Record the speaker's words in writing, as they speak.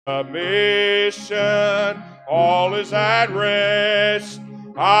A mission, all is at rest.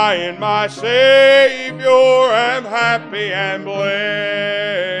 I and my Savior am happy and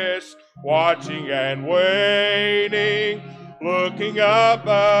blessed, watching and waiting, looking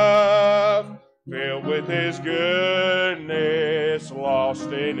above, filled with His goodness,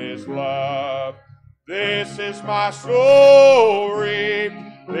 lost in His love. This is my story,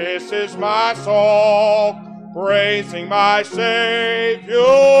 this is my song, praising my Savior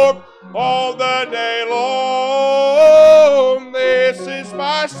all the day long. This is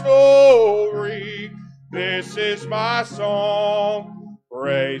my story, this is my song,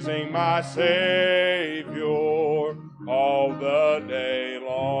 praising my Savior all the day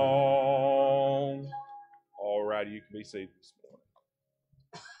long. All right, you can be seated this morning.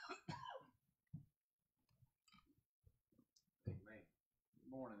 Amen.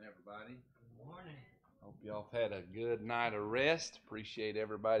 Good morning, everybody. Good morning. Hope y'all have had a good night of rest. Appreciate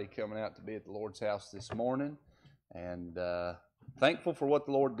everybody coming out to be at the Lord's house this morning. And thankful for what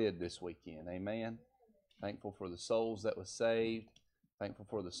the Lord did this weekend. Amen. Thankful for the souls that was saved. Thankful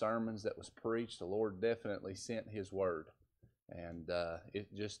for the sermons that was preached. The Lord definitely sent His word. And it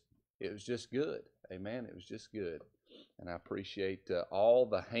was just good. Amen. It was just good. And I appreciate all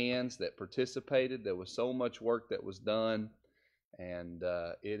the hands that participated. There was so much work that was done. And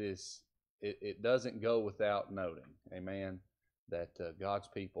it doesn't go without noting, amen, that God's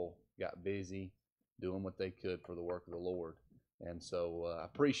people got busy doing what they could for the work of the Lord. And so I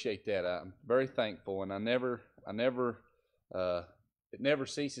appreciate that. I'm very thankful, and it never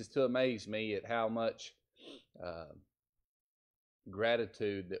ceases to amaze me at how much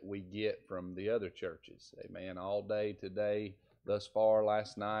gratitude that we get from the other churches. Amen. All day today, thus far,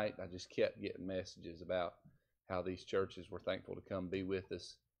 last night, I just kept getting messages about how these churches were thankful to come be with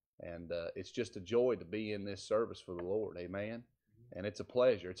us. And it's just a joy to be in this service for the Lord. Amen. And it's a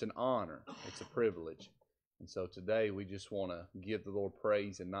pleasure. It's an honor. It's a privilege. And so today we just want to give the Lord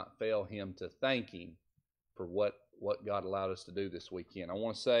praise and not fail Him to thank Him for what God allowed us to do this weekend. I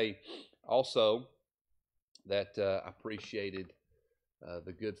want to say also that I appreciated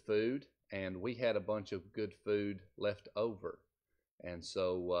the good food, and we had a bunch of good food left over. And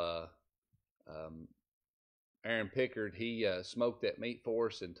so Aaron Pickard, he smoked that meat for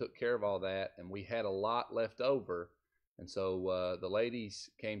us and took care of all that, and we had a lot left over. And so the ladies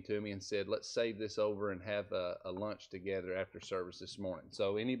came to me and said, let's save this over and have a lunch together after service this morning.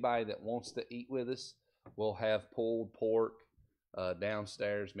 So anybody that wants to eat with us, we'll have pulled pork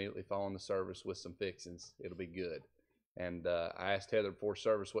downstairs immediately following the service with some fixings. It'll be good. And I asked Heather before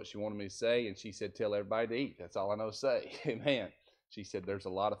service what she wanted me to say, and she said, tell everybody to eat. That's all I know to say. Amen. She said, there's a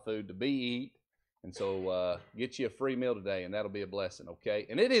lot of food to be eat. And so get you a free meal today, and that'll be a blessing, okay?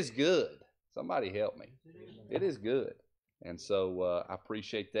 And it is good. Somebody help me. It is good. And so I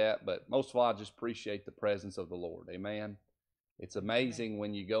appreciate that. But most of all, I just appreciate the presence of the Lord. Amen. It's amazing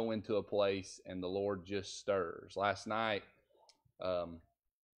when you go into a place and the Lord just stirs. Last night,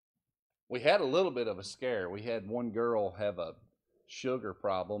 we had a little bit of a scare. We had one girl have a sugar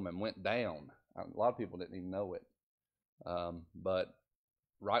problem and went down. A lot of people didn't even know it. But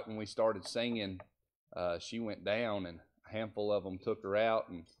right when we started singing, she went down, and a handful of them took her out,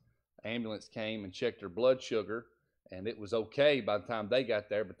 and ambulance came and checked her blood sugar, and it was okay by the time they got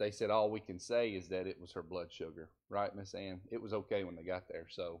there, but they said all we can say is that it was her blood sugar. Right, Miss Ann? It was okay when they got there.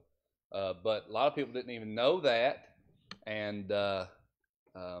 So, but a lot of people didn't even know that, and that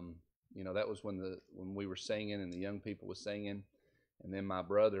was when we were singing and the young people was singing, and then my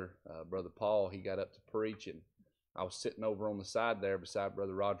brother Paul, he got up to preach, and I was sitting over on the side there beside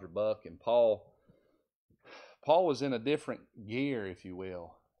Brother Roger Buck, and Paul was in a different gear, if you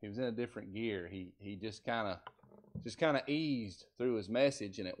will. He was in a different gear. He just kind of eased through his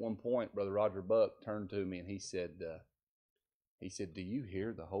message, and at one point, Brother Roger Buck turned to me and he said, "Do you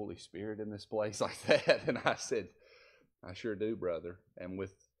hear the Holy Spirit in this place like that?" And I said, "I sure do, brother." And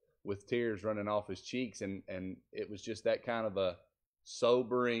with tears running off his cheeks, and it was just that kind of a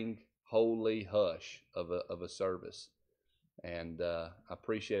sobering, holy hush of a service. And I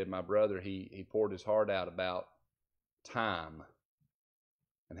appreciated my brother. He poured his heart out about time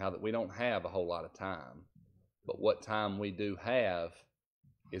and how that we don't have a whole lot of time, but what time we do have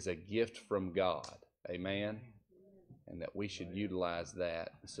is a gift from God. Amen. And that we should utilize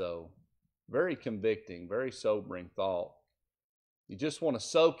that. So very convicting, very sobering thought. You just want to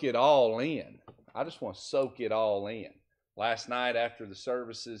soak it all in. I just want to soak it all in. Last night after the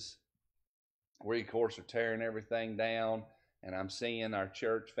services, we of course are tearing everything down, and I'm seeing our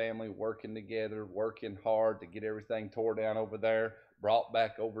church family working together, working hard to get everything tore down over there, brought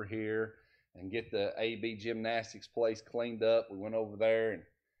back over here, and get the AB gymnastics place cleaned up. We went over there, and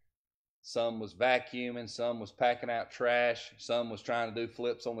Some was vacuuming, some was packing out trash, some was trying to do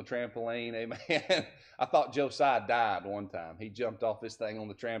flips on the trampoline. Amen. I thought Josiah died one time. He jumped off this thing on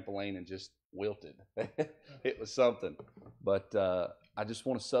the trampoline and just wilted. It was something. But I just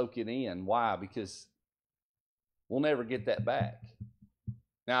want to soak it in. Why? Because we'll never get that back.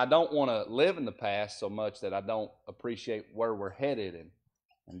 Now, I don't want to live in the past so much that I don't appreciate where we're headed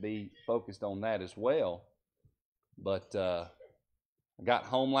and be focused on that as well. But I got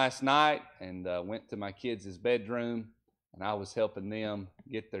home last night and went to my kids' bedroom, and I was helping them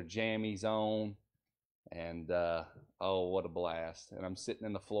get their jammies on. And, oh, what a blast. And I'm sitting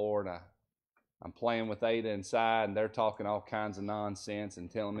in the floor, and I'm playing with Ada inside, and they're talking all kinds of nonsense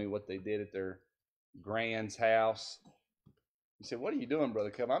and telling me what they did at their grand's house. He said, "What are you doing, Brother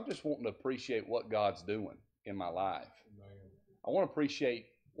Cub?" I'm just wanting to appreciate what God's doing in my life. I want to appreciate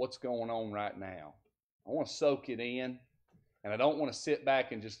what's going on right now. I want to soak it in, and I don't want to sit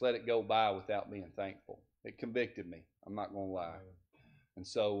back and just let it go by without being thankful. It convicted me. I'm not going to lie. And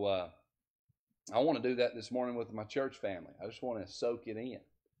so I want to do that this morning with my church family. I just want to soak it in.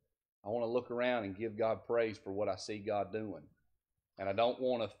 I want to look around and give God praise for what I see God doing. And I don't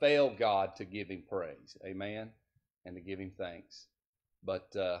want to fail God to give Him praise. Amen. And to give Him thanks.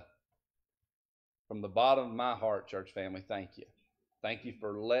 But from the bottom of my heart, church family, thank you. Thank you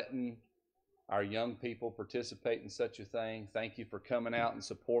for letting our young people participate in such a thing. Thank you for coming out and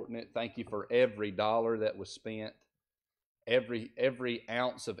supporting it. Thank you for every dollar that was spent, every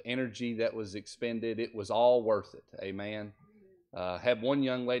ounce of energy that was expended. It was all worth it. Amen. Had one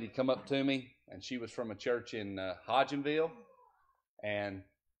young lady come up to me, and she was from a church in Hodgenville, and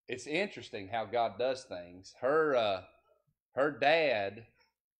it's interesting how God does things. Her dad,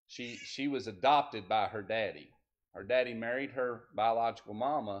 she was adopted by her daddy. Her daddy married her biological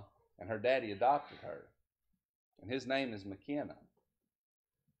mama, and her daddy adopted her. And his name is McKenna.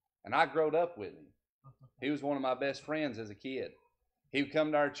 And I growed up with him. He was one of my best friends as a kid. He would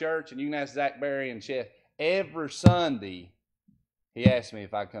come to our church, and you can ask Zach Barry and Chef. Every Sunday, he asked me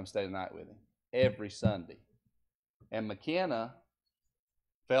if I'd come stay the night with him. Every Sunday. And McKenna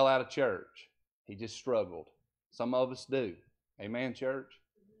fell out of church. He just struggled. Some of us do. Amen, church?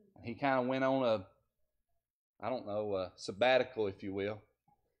 And he kind of went on a sabbatical, if you will.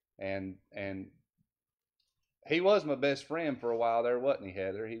 And he was my best friend for a while there, wasn't he,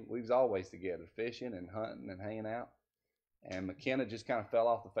 Heather? We was always together, fishing and hunting and hanging out. And McKenna just kind of fell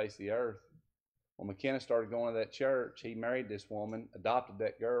off the face of the earth. When McKenna started going to that church, he married this woman, adopted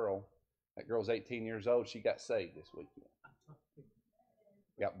that girl. That girl's 18 years old. She got saved this weekend.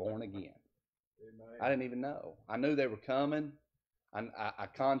 Got born again. Amen. I didn't even know. I knew they were coming. I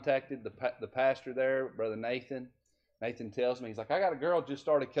contacted the pastor there, Brother Nathan. Nathan tells me, he's like, "I got a girl just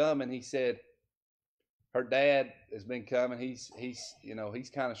started coming." He said, her dad has been coming. He's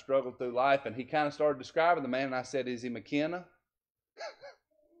kind of struggled through life, and he kind of started describing the man. And I said, "Is he McKenna?"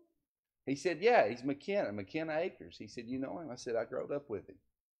 He said, "Yeah, he's McKenna Akers." He said, "You know him?" I said, "I grew up with him."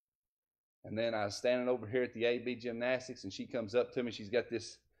 And then I was standing over here at the AB Gymnastics, and she comes up to me.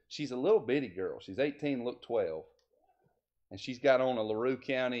 She's a little bitty girl. She's 18, look 12. And she's got on a LaRue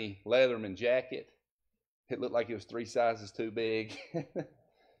County Leatherman jacket. It looked like it was 3 sizes too big.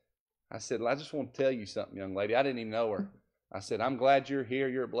 I said, "Well, I just want to tell you something, young lady." I didn't even know her. I said, "I'm glad you're here.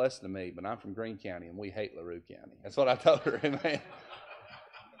 You're a blessing to me, but I'm from Greene County, and we hate LaRue County." That's what I told her, man.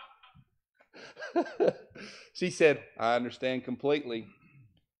 She said, "I understand completely."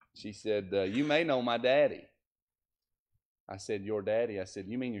 She said, "You may know my daddy." I said, "Your daddy?" I said,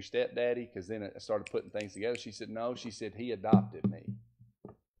 "You mean your stepdaddy?" Because then I started putting things together. She said, "No." She said, "He adopted me."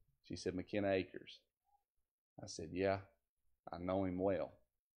 She said, "McKenna Akers." I said, "Yeah, I know him well."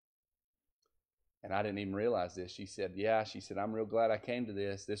 And I didn't even realize this. She said, "Yeah." She said, "I'm real glad I came to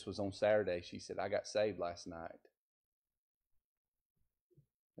this. This was on Saturday." She said, "I got saved last night."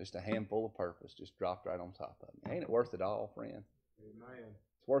 Just a handful of purpose just dropped right on top of me. Ain't it worth it all, friend? Amen.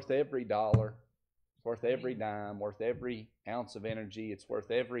 It's worth every dollar. It's worth every dime, worth every ounce of energy. It's worth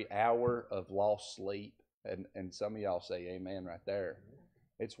every hour of lost sleep. And some of y'all say amen right there.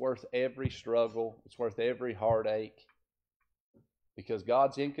 It's worth every struggle. It's worth every heartache. Because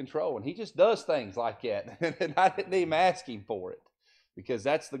God's in control. And He just does things like that. And I didn't even ask Him for it. Because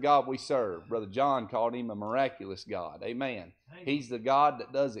that's the God we serve. Brother John called Him a miraculous God. Amen. He's the God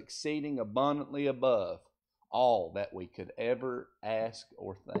that does exceeding abundantly above all that we could ever ask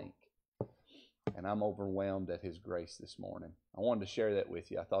or think. And I'm overwhelmed at His grace this morning. I wanted to share that with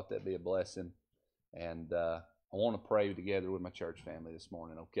you. I thought that'd be a blessing. And I want to pray together with my church family this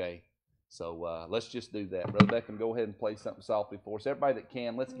morning, okay? So let's just do that. Brother Beckham, go ahead and play something softly for us. Everybody that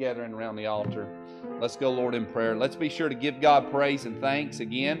can, let's gather in around the altar. Let's go, Lord, in prayer. Let's be sure to give God praise and thanks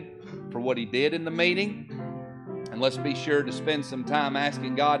again for what he did in the meeting. And let's be sure to spend some time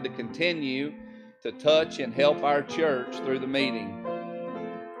asking God to continue to touch and help our church through the meeting.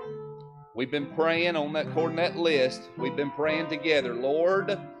 We've been praying according to that list. We've been praying together.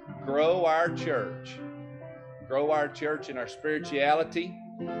 Lord, grow our church. Grow our church in our spirituality.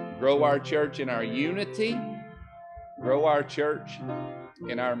 Grow our church in our unity. Grow our church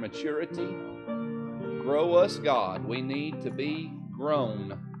in our maturity. Grow us, God. We need to be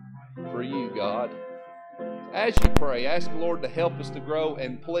grown for you, God. As you pray, ask the Lord to help us to grow,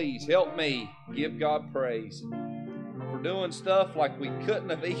 and please help me give God praise for doing stuff like we couldn't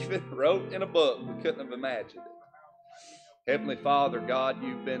have even wrote in a book. We couldn't have imagined it. Heavenly Father, God,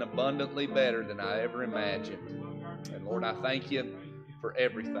 you've been abundantly better than I ever imagined. And Lord, I thank you for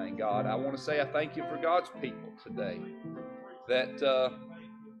everything, God. I want to say I thank you for God's people today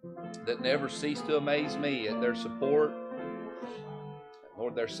that never cease to amaze me at their support,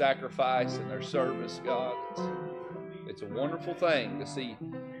 Lord, their sacrifice and their service, God. It's a wonderful thing to see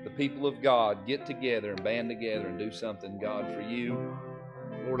the people of God get together and band together and do something, God, for you.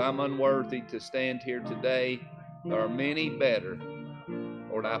 Lord, I'm unworthy to stand here today. There are many better.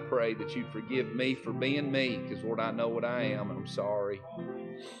 Lord, I pray that you'd forgive me for being me, because, Lord, I know what I am, and I'm sorry.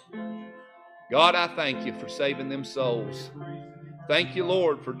 God, I thank you for saving them souls. Thank you,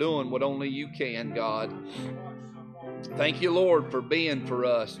 Lord, for doing what only you can, God. Thank you, Lord, for being for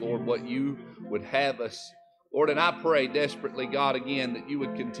us, Lord, what you would have us. Lord, and I pray desperately, God, again, that you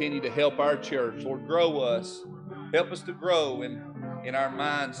would continue to help our church. Lord, grow us. Help us to grow in our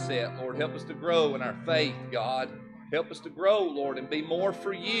mindset, Lord. Help us to grow in our faith, God. Help us to grow, Lord, and be more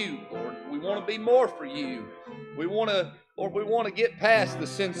for you, Lord. We want to be more for you. We want to get past the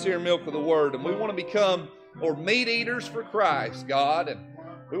sincere milk of the word, and we want to become, Lord, meat eaters for Christ, God. And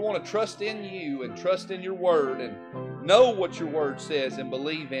we want to trust in you and trust in your word and know what your word says and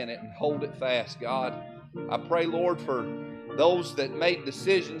believe in it and hold it fast, God. I pray, Lord, for those that made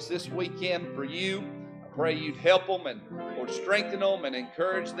decisions this weekend for you. I pray you'd help them and, Lord, strengthen them and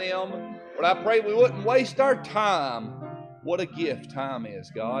encourage them. Lord, I pray we wouldn't waste our time. What a gift time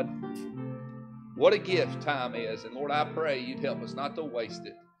is, God. What a gift time is. And Lord, I pray you'd help us not to waste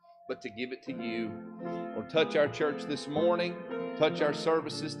it, but to give it to you. Lord, touch our church this morning. Touch our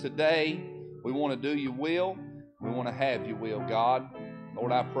services today. We want to do your will. We want to have your will, God.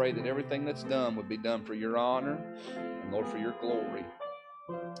 Lord, I pray that everything that's done would be done for your honor and, Lord, for your glory.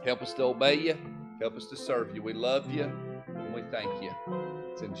 Help us to obey you. Help us to serve you. We love you and we thank you.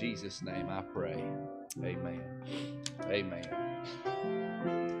 It's in Jesus' name I pray. Amen. Amen.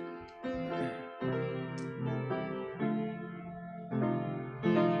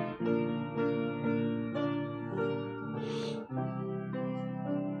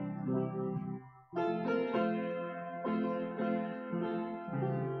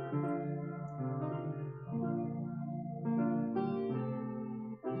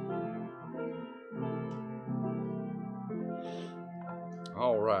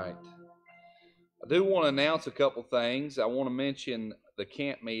 All right. I do want to announce a couple things. I want to mention the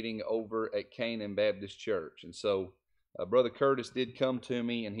camp meeting over at Canaan Baptist Church. And so Brother Curtis did come to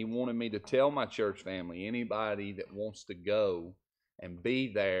me, and he wanted me to tell my church family, anybody that wants to go and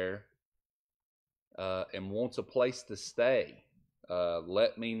be there and wants a place to stay,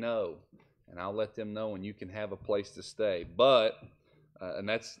 let me know. And I'll let them know, and you can have a place to stay. But, and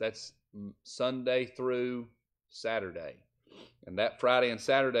that's Sunday through Saturday. And that Friday and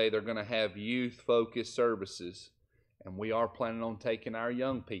Saturday, they're going to have youth-focused services. And we are planning on taking our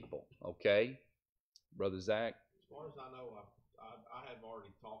young people, okay? Brother Zach? As far as I know, I have already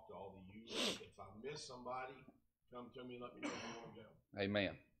talked to all the youth. If I miss somebody, come to me and let me know if you want to go.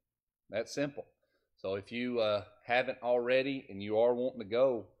 Amen. That's simple. So if you haven't already and you are wanting to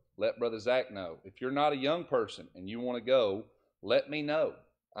go, let Brother Zach know. If you're not a young person and you want to go, let me know.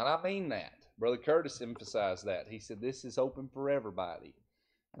 And I mean that. Brother Curtis emphasized that. He said, this is open for everybody.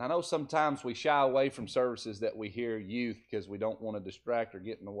 And I know sometimes we shy away from services that we hear youth because we don't want to distract or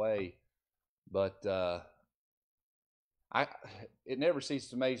get in the way. But it never ceases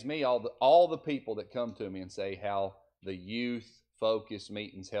to amaze me, all the people that come to me and say how the youth-focused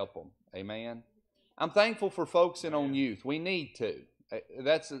meetings help them. Amen? I'm thankful for focusing on youth. We need to.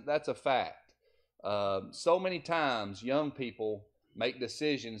 That's a fact. So many times young people make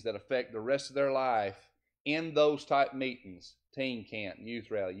decisions that affect the rest of their life in those type meetings, teen camp,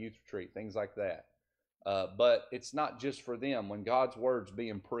 youth rally, youth retreat, things like that. But it's not just for them. When God's word's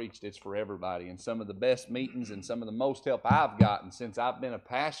being preached, it's for everybody. And some of the best meetings and some of the most help I've gotten since I've been a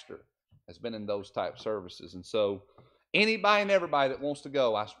pastor has been in those type services. And so anybody and everybody that wants to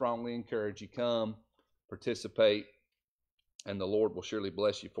go, I strongly encourage you, come, participate. and the Lord will surely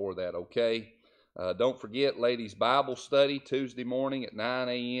bless you for that, okay? Don't forget, ladies' Bible study Tuesday morning at 9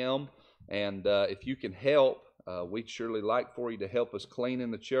 a.m. And if you can help, we'd surely like for you to help us clean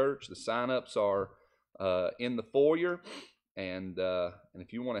in the church. The sign-ups are in the foyer. And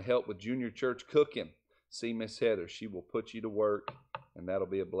if you want to help with junior church cooking, see Miss Heather. She will put you to work, and that'll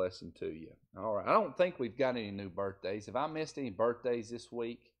be a blessing to you. All right. I don't think we've got any new birthdays. Have I missed any birthdays this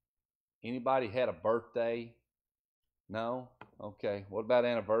week? Anybody had a birthday? No? Okay. What about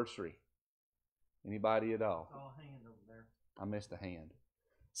anniversary? Anybody at all? Oh, hand over there. I missed a hand.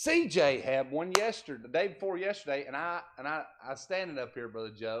 CJ had one yesterday, the day before yesterday, and I standing up here,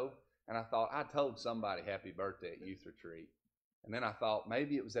 Brother Joe, and I thought I told somebody happy birthday at youth retreat. And then I thought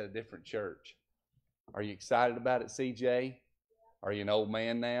maybe it was at a different church. Are you excited about it, CJ? Are you an old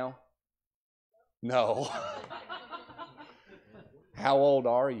man now? No. How old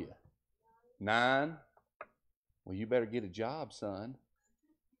are you? 9? Well, you better get a job, son.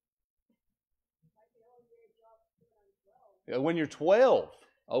 When you're 12.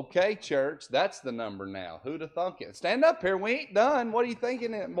 Okay, church, that's the number now. Who'd have thunk it? Stand up here. We ain't done. What are you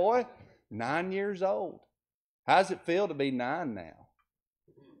thinking, boy? 9 years old. How's it feel to be 9 now?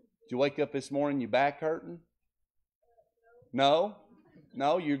 Did you wake up this morning, your back hurting? No?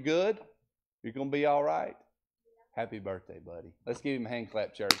 No, you're good? You're going to be all right? Happy birthday, buddy. Let's give him a hand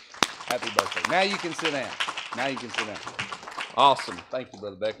clap, church. Happy birthday. Now you can sit down. Now you can sit down. Awesome. Thank you,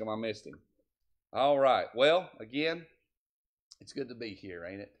 Brother Beckham. I missed him. All right. Well, again, it's good to be here,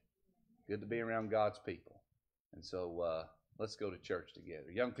 ain't it? Good to be around God's people. And so let's go to church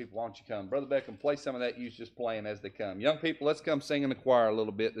together. Young people, why don't you come? Brother Beckham, play some of that you was just playing as they come. Young people, let's come sing in the choir a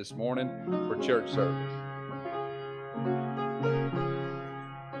little bit this morning for church service.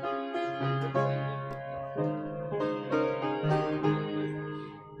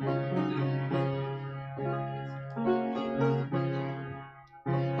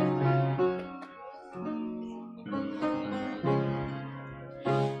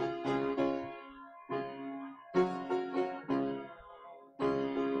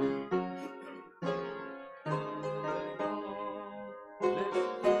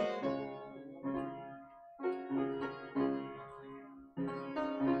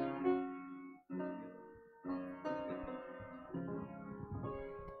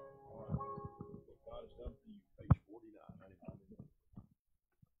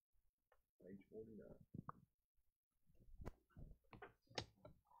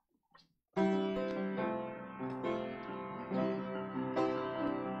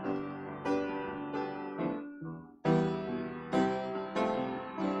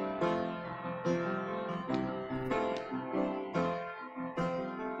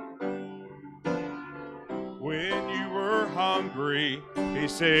 When you were hungry, he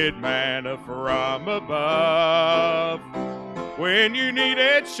said, manna from above. When you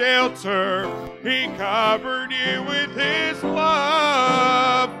needed shelter, he covered you with his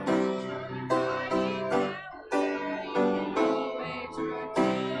love.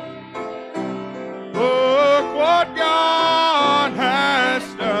 Look what God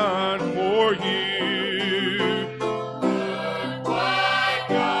has done for you. Look what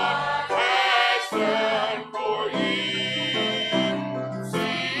God has done for you.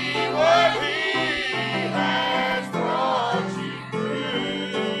 See what he has brought you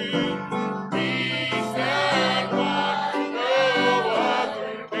through. He's done what no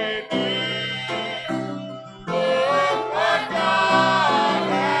other can do. Look what God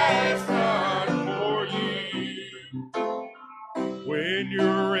has done for you. When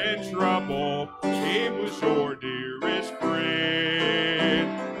you're in trouble, he was your dearest friend.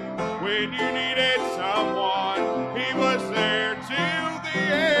 When you needed someone, he was there till the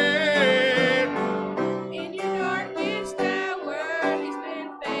end. In your darkest hour, he's been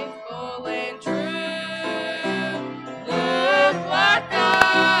faithful and true. Look what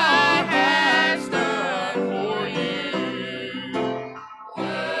God has done for you.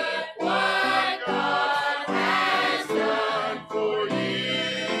 Look what God has done for you.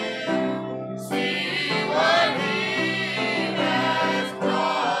 See what he has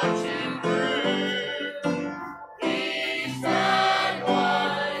brought you through. He's done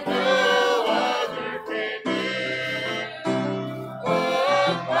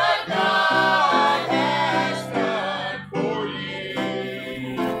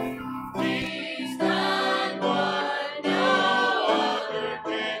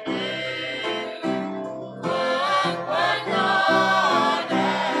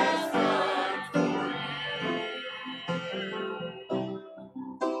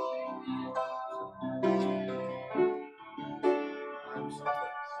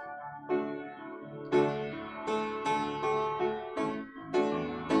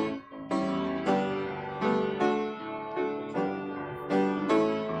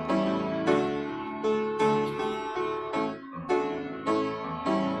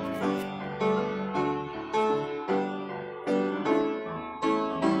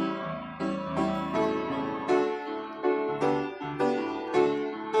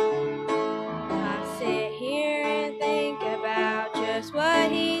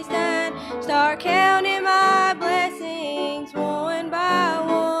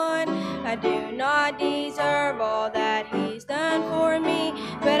do not deserve all that he's done for me,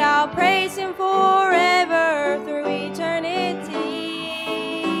 but I'll praise him forever through eternity.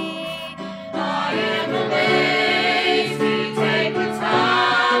 I am amazed he take the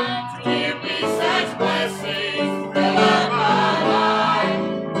time to give me such blessings, fill up my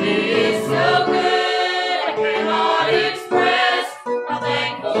life. He is so good, I cannot express how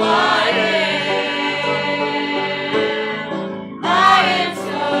thankful I am. I am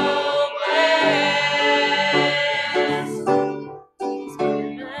so blessed. He's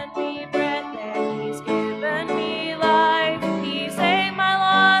given me breath and he's given me life. He saved my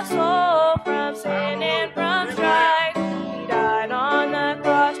lost soul from sin and from strife. He died on the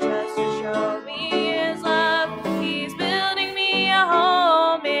cross just to show me his love. He's building me a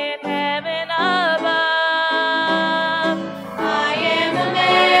home in heaven above. I am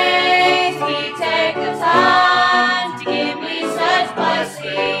amazed he take the time to give me such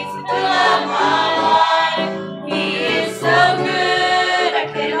blessings to fill up my life. He is so good,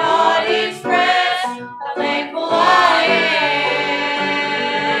 I cannot express how thankful I am.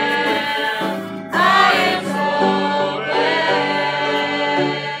 I am so blessed.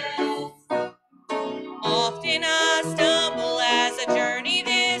 Often I stumble as I journey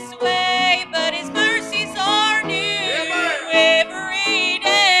this way, but his mercies are new every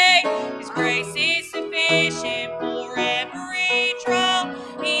day. His grace is sufficient for every trial.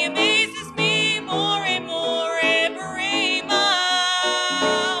 He amazes me more and more every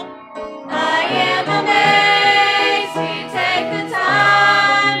mile. I am amazed he take the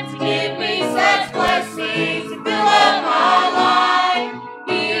time to give me such blessings to fill up my life.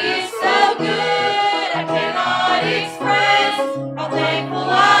 He is so good, I cannot express how thankful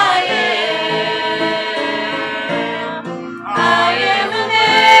I am. I am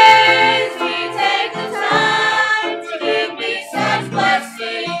amazed he take the time to give me such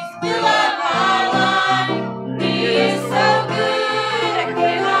blessings to fill up my life. He is so good, I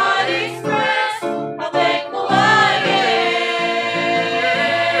cannot express how thankful I am.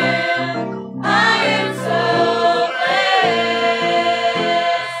 I am so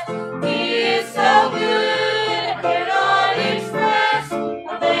blessed. He is so good, I cannot express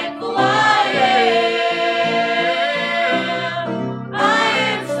how thankful I am. I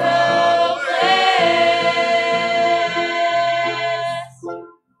am so blessed.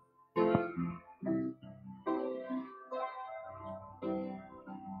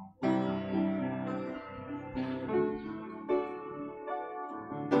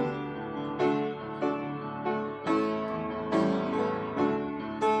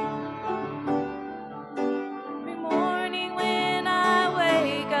 Every morning when I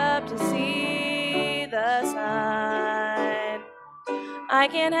wake up to see the sun, I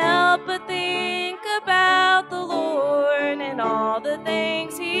can't help but think about the Lord and all the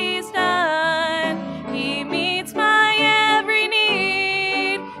things he's done. He meets my every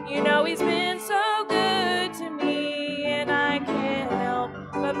need. You know he's been so good to me, and I can't help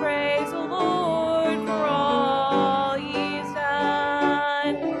but praise the Lord for all he's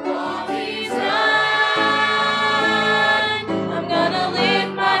done. For all he's done, I'm gonna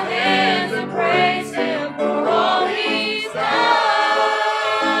lift my hands and praise him for all he's done.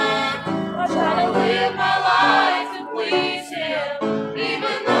 I'll try to live my life to please him,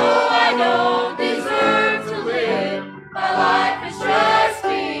 even though I don't deserve to live. My life has just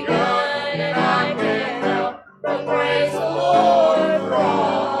begun, and I can't help but praise the Lord for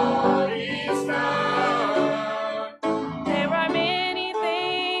all he's done. There are many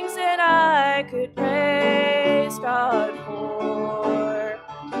things that I could praise God for,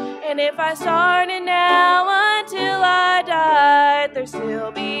 and if I started now until I died, there'd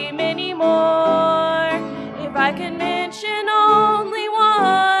still be many more. If I could mention only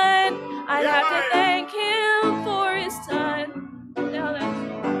one, I'd have to thank him for his son. Now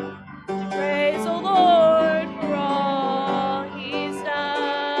that's to praise the Lord for all he's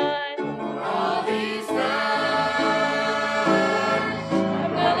done. For all he's done,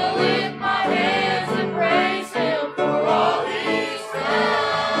 I'm gonna lift my hands and praise him for all he's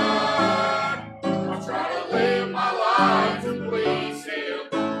done. I'll try to live my life to please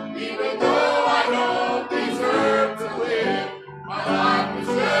him, even though I don't deserve to live. My life has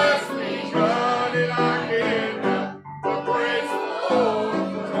just begun, and I can't help but praise the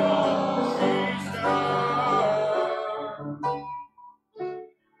Lord for all he's done.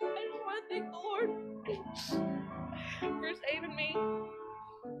 I just want to thank the Lord for saving me.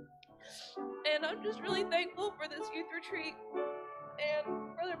 And I'm just really thankful for this youth retreat.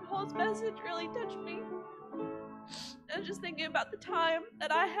 And Brother Paul's message really touched me. And just thinking about the time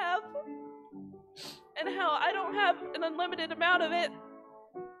that I have and how I don't have an unlimited amount of it.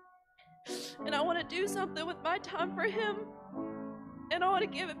 And I want to do something with my time for him. And I want to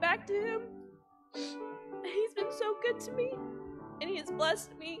give it back to him. He's been so good to me. And he has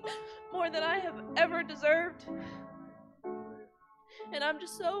blessed me more than I have ever deserved. And I'm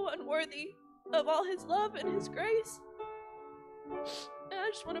just so unworthy of all his love and his grace. And I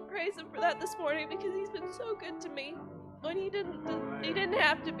just want to praise him for that this morning because he's been so good to me. When he didn't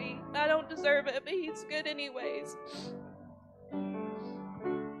have to be. I don't deserve it, but he's good anyways.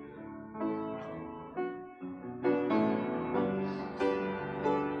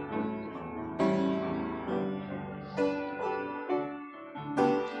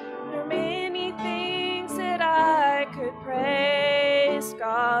 There are many things that I could praise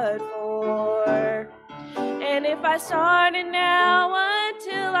God for. And if I started now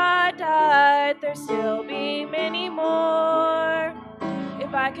until I died, there'd still be many more.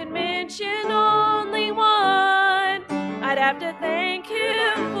 If I could mention only one, I'd have to thank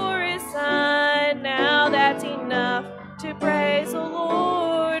him for his son. Now that's enough to praise the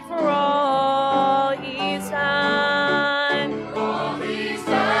Lord for all he's done. For all he's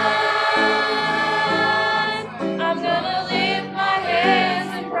done. I'm gonna lift my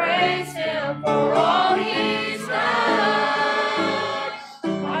hands and praise him for all he's done.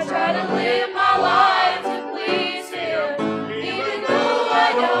 I try to live my life to please him, even though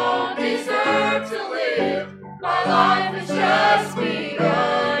I don't deserve to live. My life has just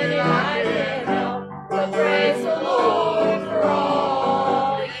begun, and I can't help but praise the Lord for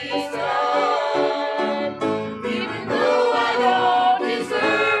all he's done. Even though I don't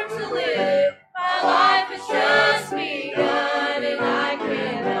deserve to live, my life has just begun, and I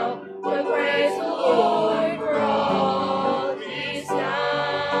can't help but praise the Lord for all he's done.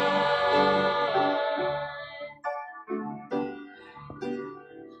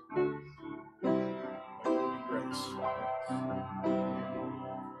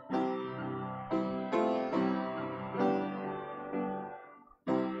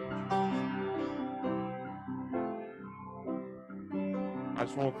 I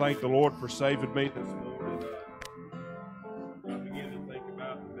just want to thank the Lord for saving me this morning. I began to think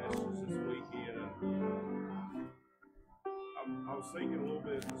about the message this weekend. I was thinking a little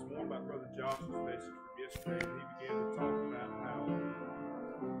bit this morning about Brother Josh's message from yesterday, and he began to talk about how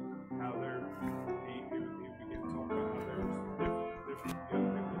he began to talk about how there was different young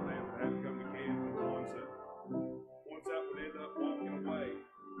people that had come to camp, and ones that would end up walking away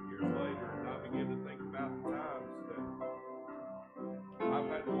years later. And I began to think about the times that I've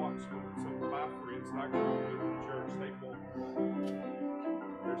had to watch some of my friends that I grew up with in the church.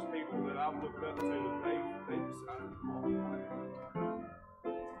 There's people that I've looked up to that they decided to walk away.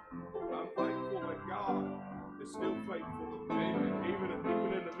 I'm thankful that God is still faithful. Even in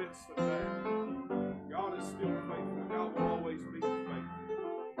the midst of that, God is still faithful. God will always be faithful.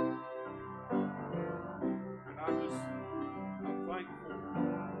 And I'm thankful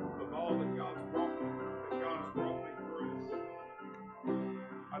of all that God has brought me through.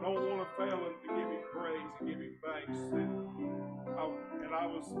 I don't want to fail him to give him praise and give him thanks. And I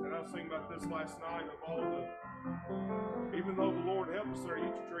was thinking about this last night of all even though the Lord helped us there at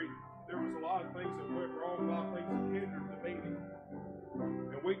Each Tree, there was a lot of things that went wrong, a lot of things that hindered the meeting.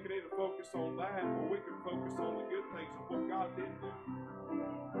 And we could either focus on that, or we could focus on the good things of what God did do.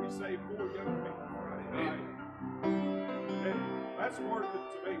 He saved 4 young people Friday night. And that's worth it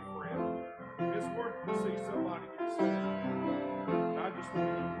to me, friend. It's worth it to see somebody get saved. And I just want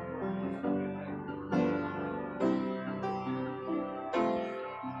to give you praise.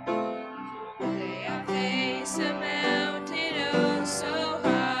 Today I face a mountain oh so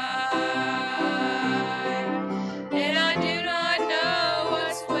high, and I do not know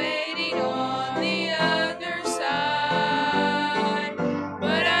what's waiting on the other side,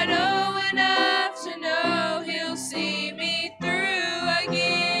 but I know enough to know he'll see me through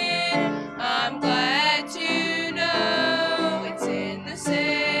again. I'm glad to know it's in the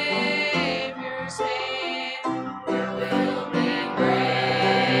Savior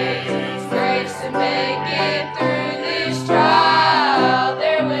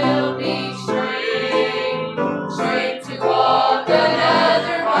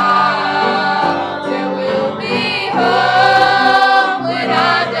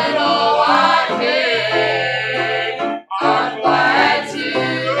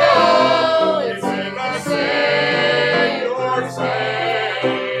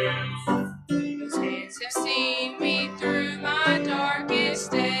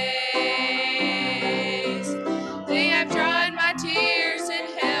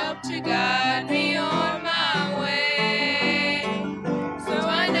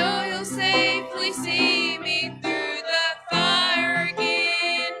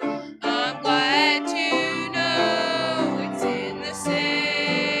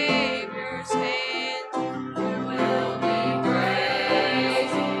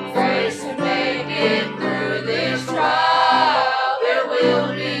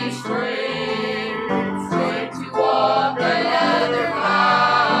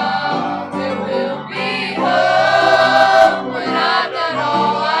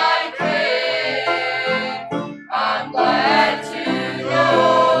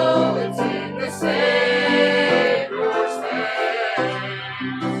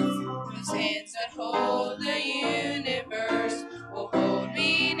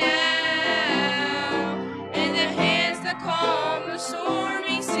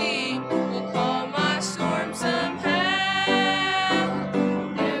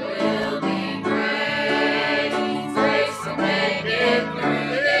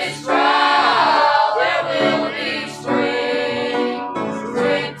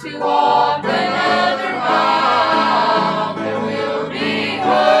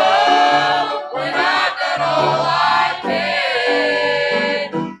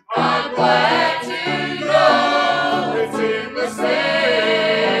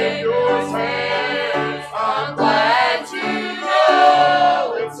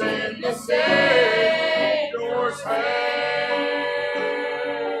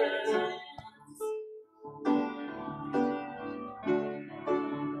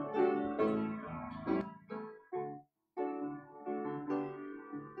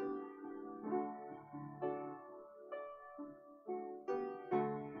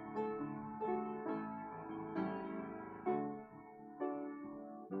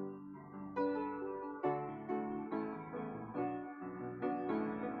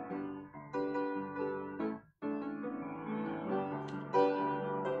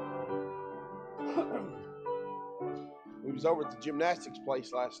was over at the gymnastics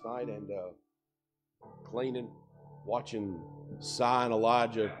place last night and cleaning, watching Si and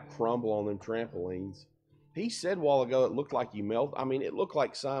Elijah crumble on them trampolines. He said a while ago it looked like he melted. I mean, it looked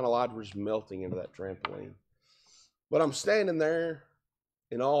like Si and Elijah was melting into that trampoline. But I'm standing there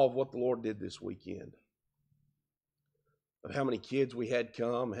in awe of what the Lord did this weekend. Of how many kids we had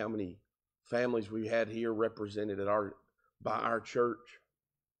come, how many families we had here represented by our church.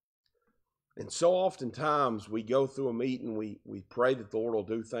 And so oftentimes we go through a meeting, we pray that the Lord will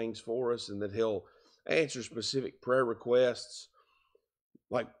do things for us and that He'll answer specific prayer requests,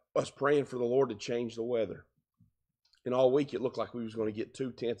 like us praying for the Lord to change the weather. And all week it looked like we was going to get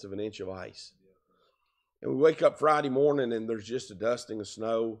 0.2 of an inch of ice. And we wake up Friday morning and there's just a dusting of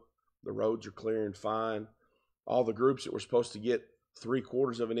snow. The roads are clear and fine. All the groups that were supposed to get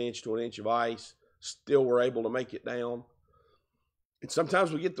 3/4 of an inch to an inch of ice still were able to make it down. And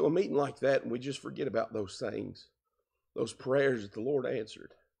sometimes we get to a meeting like that and we just forget about those things, those prayers that the Lord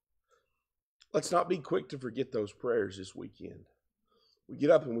answered. Let's not be quick to forget those prayers this weekend. We get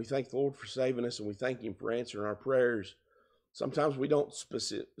up and we thank the Lord for saving us and we thank Him for answering our prayers. Sometimes we don't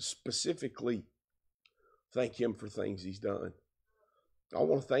specifically thank Him for things He's done. I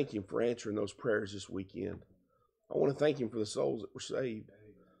want to thank Him for answering those prayers this weekend. I want to thank Him for the souls that were saved,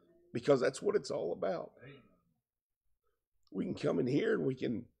 because that's what it's all about. We can come in here and we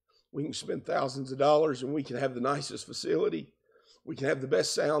can spend thousands of dollars and we can have the nicest facility. We can have the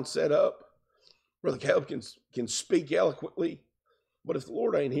best sound set up. Brother Caleb can speak eloquently, but if the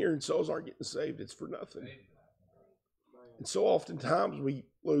Lord ain't here and souls aren't getting saved, it's for nothing. And so oftentimes we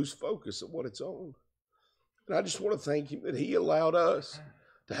lose focus of what it's on. And I just want to thank Him that He allowed us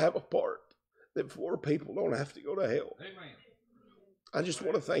to have a part that poor people don't have to go to hell. Amen. I just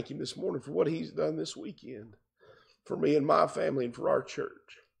want to thank Him this morning for what He's done this weekend, for me and my family and for our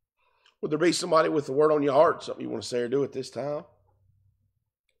church. Would there be somebody with the word on your heart, something you want to say or do at this time?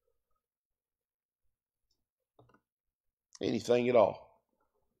 Anything at all?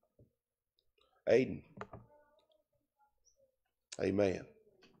 Aiden. Amen.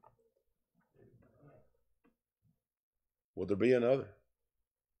 Will there be another?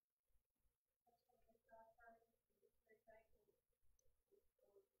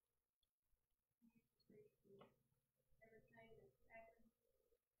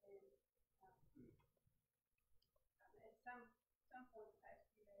 Some point the past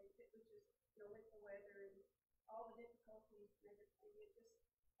few days, it was just, with the weather and all the difficulties and everything, it just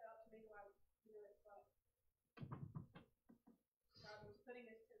felt to me like, it's like God was putting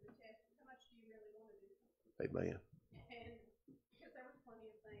us to the test. How much do you really want to do something? Amen. And because there was plenty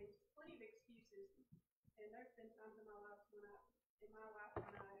of things, plenty of excuses, and there's been times in my life when I have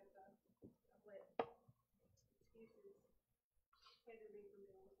let excuses hinder me from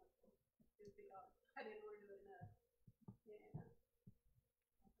doing something just because I didn't want to do it enough. And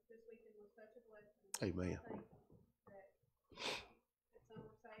this weekend was such a blessing. Amen. That some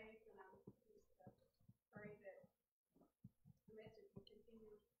were saved, and I'm just pray that the message will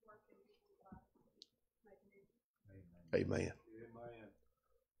continue to work in people's lives and make a difference. Amen. Amen.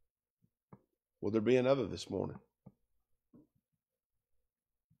 Will there be another this morning?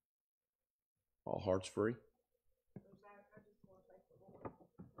 All hearts free?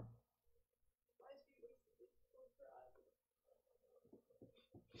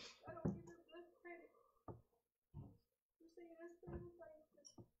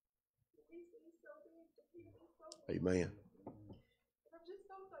 Amen. I'm just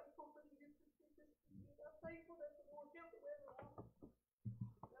so thankful for the use of this. I'm thankful that the Lord kept the weather on.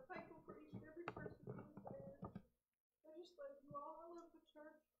 I'm thankful for each and every person who was there. I just love you all. I love the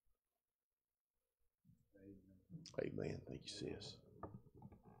church. Amen. Thank you, sis.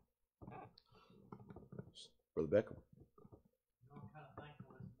 Brother Beckham. I'm kind of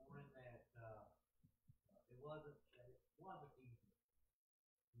thankful this morning that it wasn't easy.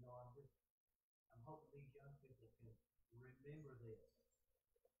 I'm hoping these young people can remember this.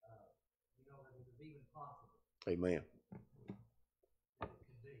 That it was even possible. Amen. That it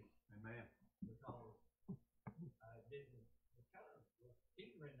could be. Amen. Because it didn't. It kind of was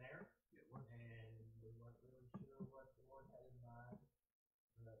teetering there. It was. And we weren't really sure what the Lord had in mind.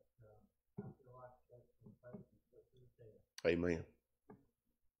 But I feel like that's some faith and put to the test. Amen.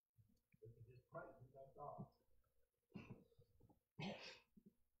 We can just praise Him, that's all.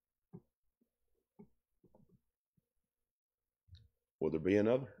 Will there be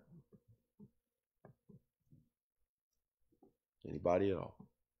another? Anybody at all?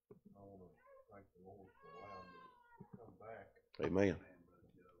 I want to thank the Lord for allowing me to come back. Amen. And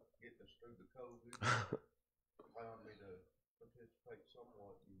getting us through the COVID, allowing me to participate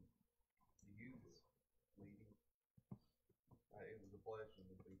somewhat in the youth meeting. blessing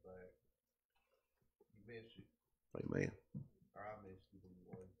to be back. You miss it, Amen. or I missed it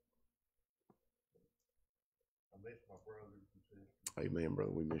anyway. I miss my brothers and sisters, Amen,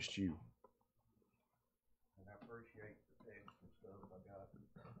 brother. We missed you. and I appreciate the text and stuff I got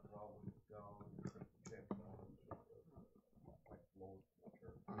while we was gone. Checked on them, thank the Lord for my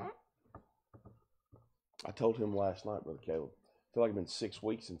church. I told him last night, Brother Caleb. I feel like it's been 6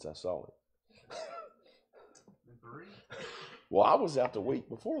 weeks since I saw him. Been 3? Well, I was out the week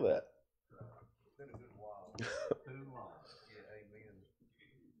before that. It's been a good while. Too long. Yeah, amen.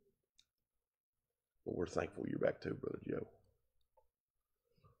 Well, we're thankful you're back too, Brother Joe.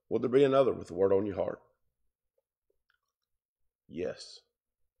 Will there be another with the word on your heart? Yes.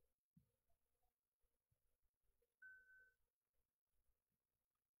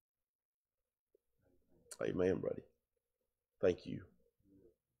 Amen, buddy. Thank you.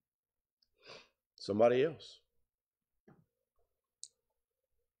 Somebody else.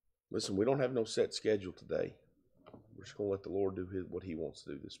 Listen, we don't have no set schedule today. We're just going to let the Lord do what he wants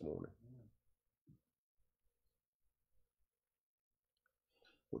to do this morning.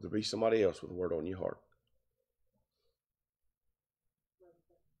 Will there be somebody else with a word on your heart?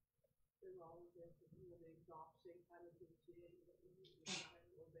 Through all of this, the exhausting kind of routine that we need to do a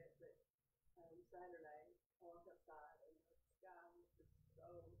little bit, but Saturday, I walked outside and the sky was just so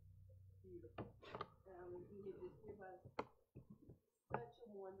beautiful. He had just given us such a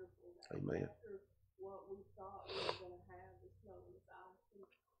wonderful day. Amen. After what we thought we were going to have, the snow and the ice, and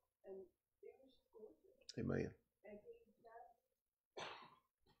it was just gorgeous. Amen. And he just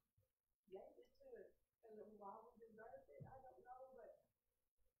gave it to us. And why we deserved it, I don't know, but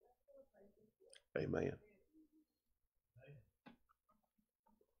that's what I think it's for. Amen.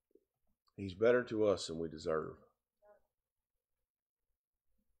 He's better to us than we deserve.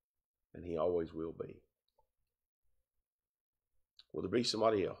 And he always will be. Will there be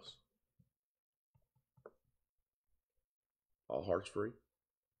somebody else? All hearts free?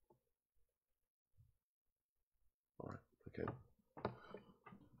 All right, okay.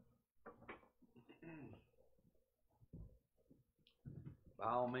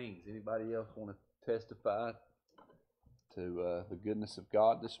 By all means, anybody else want to testify to the goodness of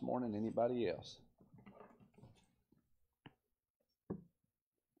God this morning? Anybody else?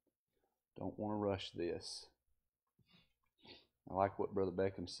 Don't want to rush this. I like what Brother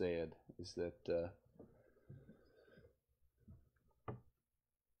Beckham said, is that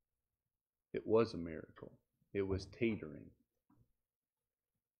it was a miracle. It was teetering.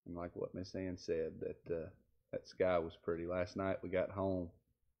 And like what Miss Ann said, that sky was pretty. Last night we got home,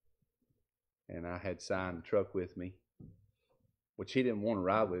 and I had Si in the truck with me, which he didn't want to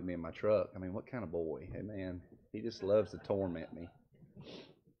ride with me in my truck. I mean, what kind of boy? Hey, man, he just loves to torment me.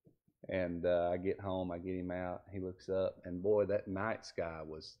 And I get home, I get him out, he looks up, and boy, that night sky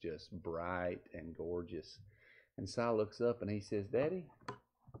was just bright and gorgeous. And Si looks up and he says, "Daddy,"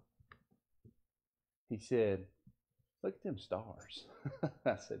 he said, "look at them stars."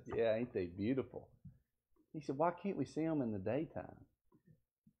 I said, "Yeah, ain't they beautiful?" He said, "Why can't we see them in the daytime?"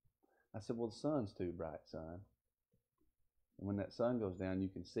 I said, "Well, the sun's too bright, son. And when that sun goes down, you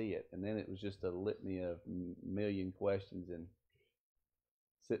can see it." And then it was just a litany of million questions. And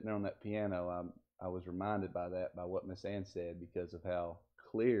sitting there on that piano, I was reminded by what Miss Ann said, because of how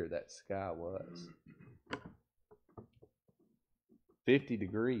clear that sky was. 50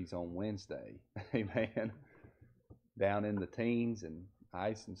 degrees on Wednesday, amen. Down in the teens, and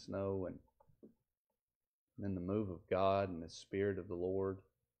ice and snow, and then the move of God and the Spirit of the Lord.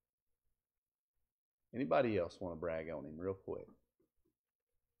 Anybody else want to brag on him real quick?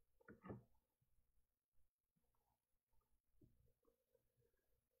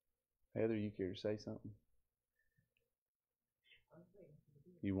 Heather, you care to say something?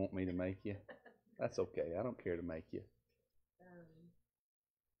 You want me to make you? That's okay. I don't care to make you. I'm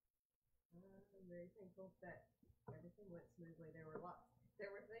very thankful that everything went smoothly. There were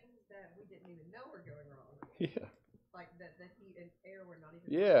things that we didn't even know were going wrong. Yeah. Like the heat and air were not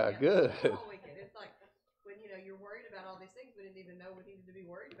even. Yeah, good. The whole weekend. It's like when you're worried about all these things, we didn't even know we needed to be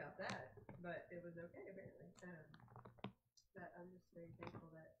worried about that. But it was okay apparently. But I'm just very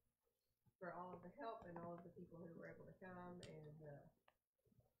thankful that for all of the help and all of the people who were able to come. And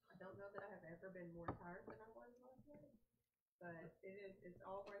I don't know that I have ever been more tired than I was last night. But it's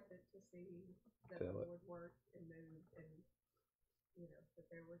all worth it to see that the Lord worked and moved, and that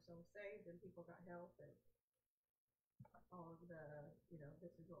there were souls saved and people got help, and all of the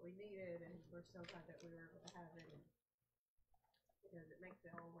this is what we needed, and we're so glad that we were able to have it, and because it makes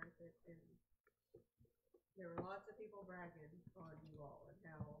it all worth it. And there were lots of people bragging on you all and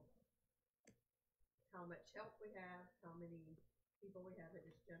how much help we have, how many people we have that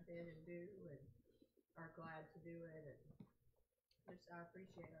just jump in and do and are glad to do it. And just I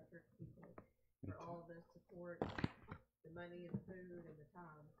appreciate our church people for all the support, the money and the food and the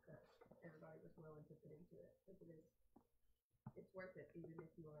time that everybody was willing to put into it. Because it's worth it, even if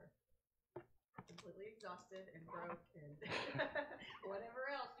you are completely exhausted and broke and whatever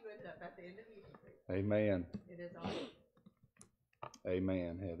else you end up at the end of the evening. Amen. It is awesome.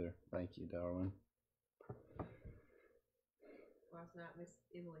 Amen, Heather. Thank you, darling. Last night, Miss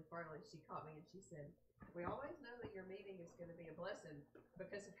Emily Farley, she caught me and she said, "We always know that your meeting is going to be a blessing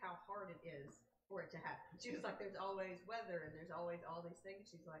because of how hard it is for it to happen." She was like, "There's always weather and there's always all these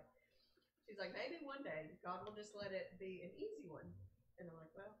things." She's like, "Maybe one day God will just let it be an easy one." And I'm like,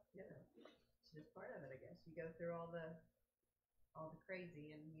 "Well, you know, it's just part of it, I guess. You go through all the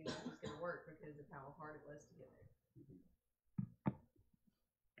crazy, and you know it's going to work because of how hard it was to get there."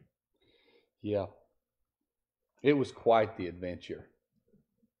 Yeah. It was quite the adventure.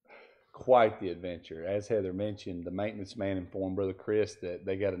 Quite the adventure. As Heather mentioned, the maintenance man informed Brother Chris that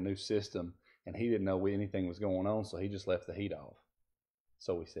they got a new system, and he didn't know anything was going on, so he just left the heat off.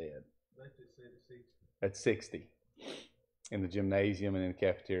 So he said. At 60. In the gymnasium and in the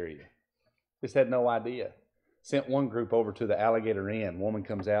cafeteria. Just had no idea. Sent one group over to the Alligator Inn. Woman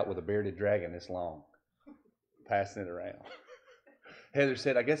comes out with a bearded dragon this long, passing it around. Heather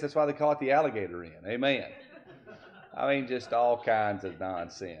said, "I guess that's why they call it the Alligator Inn." Amen. I mean, just all kinds of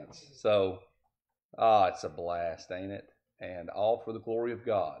nonsense. So, it's a blast, ain't it? And all for the glory of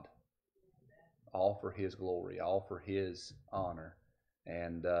God. All for His glory. All for His honor.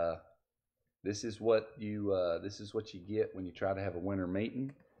 And this is what you get when you try to have a winter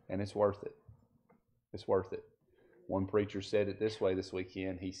meeting, and it's worth it. It's worth it. One preacher said it this way this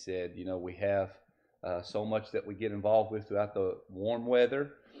weekend. He said, "You know, we have so much that we get involved with throughout the warm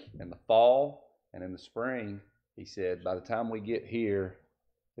weather and the fall and in the spring." He said, "By the time we get here,"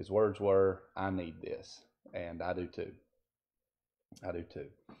 his words were, "I need this." And I do too. I do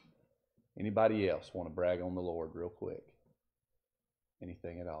too. Anybody else want to brag on the Lord real quick?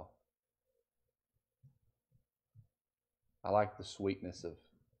 Anything at all? I like the sweetness of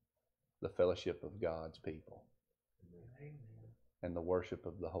the fellowship of God's people. Amen. And the worship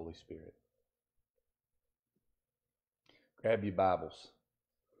of the Holy Spirit. Grab your Bibles.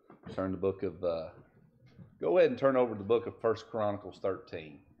 Turn the book of, go ahead and turn over to the book of 1 Chronicles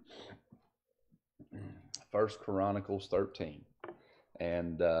 13. 1 Chronicles 13.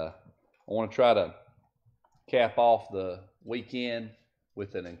 And I want to try to cap off the weekend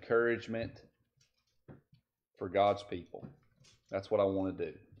with an encouragement for God's people. That's what I want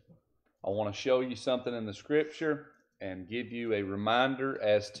to do. I want to show you something in the Scripture and give you a reminder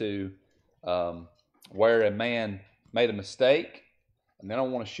as to where a man made a mistake. And then I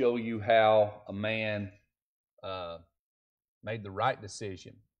want to show you how a man made the right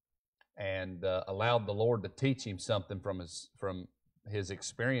decision and allowed the Lord to teach him something from his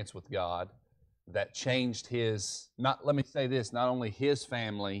experience with God that changed his, not only his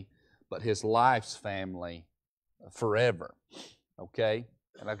family, but his life's family forever. Okay?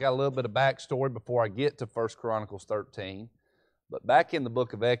 And I've got a little bit of backstory before I get to 1 Chronicles 13. But back in the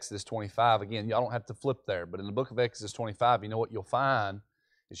book of Exodus 25, again, y'all don't have to flip there, but in the book of Exodus 25, you know what you'll find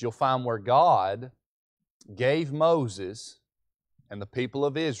is you'll find where God gave Moses and the people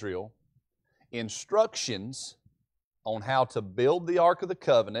of Israel instructions on how to build the Ark of the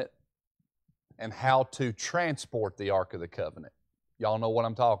Covenant and how to transport the Ark of the Covenant. Y'all know what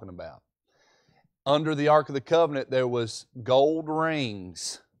I'm talking about. Under the Ark of the Covenant, there was gold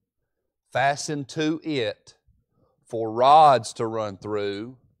rings fastened to it for rods to run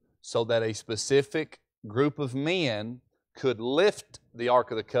through so that a specific group of men could lift the Ark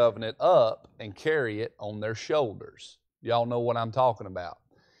of the Covenant up and carry it on their shoulders. Y'all know what I'm talking about.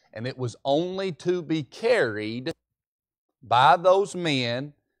 And it was only to be carried by those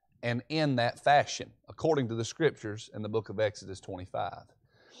men and in that fashion, according to the Scriptures in the book of Exodus 25.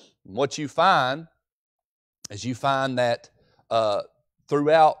 And what you find is that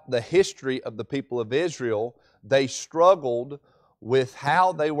throughout the history of the people of Israel, they struggled with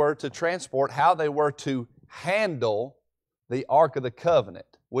how they were to transport, how they were to handle the Ark of the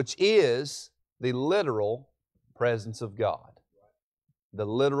Covenant, which is the literal presence of God. The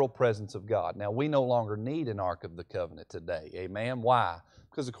literal presence of God. Now, we no longer need an Ark of the Covenant today. Amen? Why?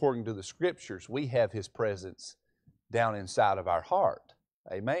 Because according to the Scriptures, we have His presence down inside of our heart.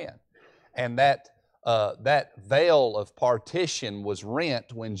 Amen? And that veil of partition was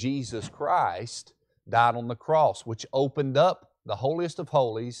rent when Jesus Christ died on the cross, which opened up the holiest of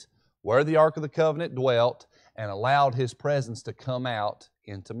holies, where the Ark of the Covenant dwelt, and allowed His presence to come out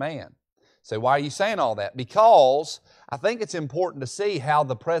into man. Say, why are you saying all that? Because I think it's important to see how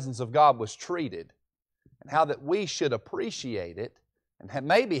the presence of God was treated and how that we should appreciate it and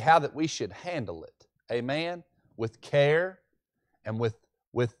maybe how that we should handle it. Amen? With care and with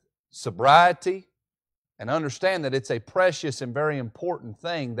sobriety, and understand that it's a precious and very important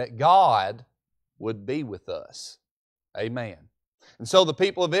thing that God would be with us. Amen. And so the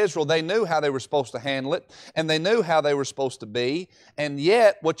people of Israel, they knew how they were supposed to handle it, and they knew how they were supposed to be, and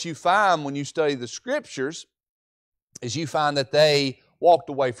yet what you find when you study the Scriptures is you find that they walked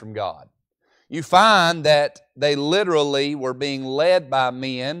away from God. You find that they literally were being led by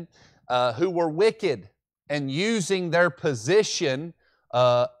men who were wicked and using their position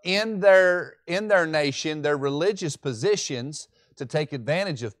in their nation, their religious positions, to take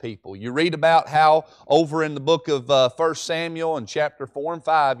advantage of people. You read about how over in the book of 1 Samuel in chapter 4 and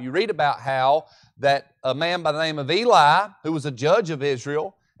 5, you read about how that a man by the name of Eli, who was a judge of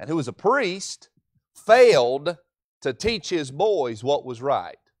Israel and who was a priest, failed to teach his boys what was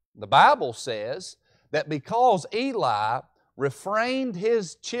right. The Bible says that because Eli refrained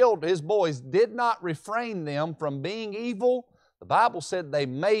his boys, did not refrain them from being evil, the Bible said they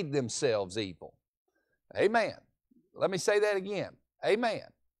made themselves evil. Amen. Let me say that again. Amen.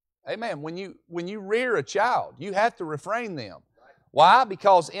 Amen. When you rear a child, you have to refrain them. Why?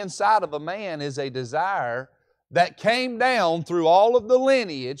 Because inside of a man is a desire that came down through all of the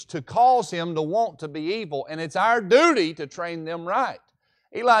lineage to cause him to want to be evil, and it's our duty to train them right.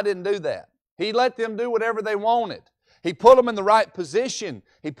 Eli didn't do that. He let them do whatever they wanted. He put them in the right position.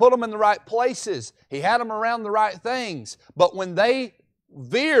 He put them in the right places. He had them around the right things. But when they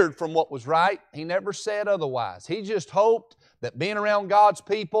veered from what was right, he never said otherwise. He just hoped that being around God's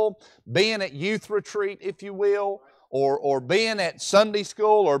people, being at youth retreat, if you will, or being at Sunday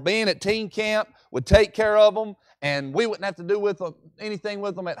school or being at teen camp would take care of them, and we wouldn't have to do anything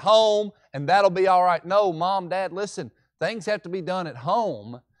with them at home, and that'll be all right. No, Mom, Dad, listen, things have to be done at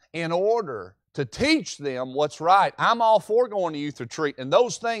home in order to teach them what's right. I'm all for going to youth retreat, and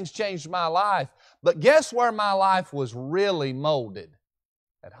those things changed my life. But guess where my life was really molded?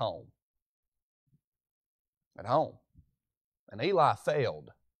 At home. At home. And Eli failed.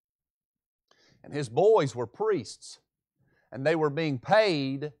 And his boys were priests, and they were being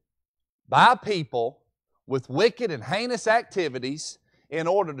paid by people with wicked and heinous activities in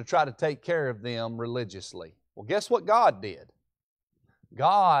order to try to take care of them religiously. Well, guess what God did?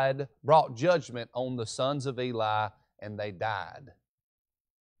 God brought judgment on the sons of Eli, and they died.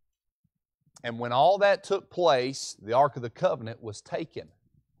 And when all that took place, the Ark of the Covenant was taken.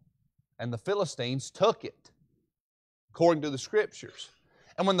 And the Philistines took it, according to the Scriptures.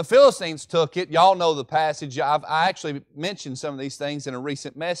 And when the Philistines took it, y'all know the passage. I actually mentioned some of these things in a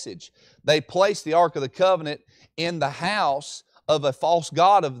recent message. They placed the Ark of the Covenant in the house of a false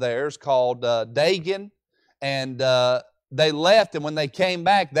god of theirs called Dagon. And they left, and when they came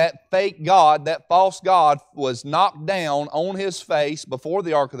back, that fake god, that false god, was knocked down on his face before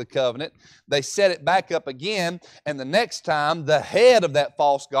the Ark of the Covenant. They set it back up again, and the next time, the head of that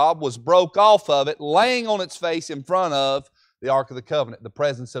false god was broke off of it, laying on its face in front of the Ark of the Covenant, the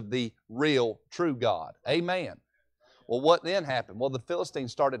presence of the real, true God. Amen. Well, what then happened? Well, the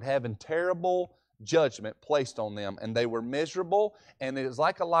Philistines started having terrible judgment placed on them, and they were miserable, and it was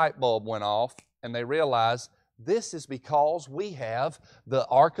like a light bulb went off, and they realized, this is because we have the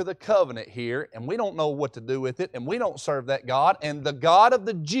Ark of the Covenant here, and we don't know what to do with it, and we don't serve that God, and the God of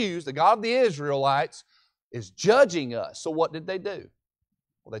the Jews, the God of the Israelites, is judging us. So what did they do?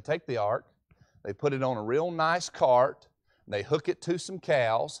 Well, they take the Ark, they put it on a real nice cart, they hook it to some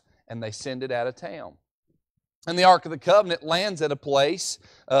cows, and they send it out of town. And the Ark of the Covenant lands at a place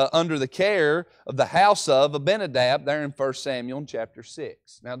under the care of the house of Abinadab there in 1 Samuel in chapter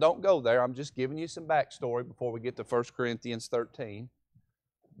 6. Now, don't go there. I'm just giving you some backstory before we get to 1 Corinthians 13.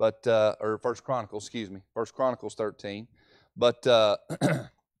 Or 1 Chronicles, 1 Chronicles 13. But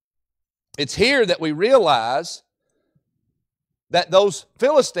it's here that we realize that those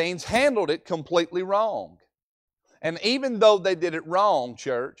Philistines handled it completely wrong. And even though they did it wrong,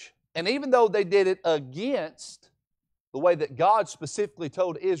 church, and even though they did it against the way that God specifically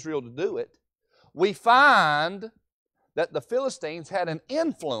told Israel to do it, we find that the Philistines had an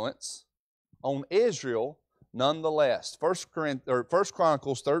influence on Israel nonetheless. 1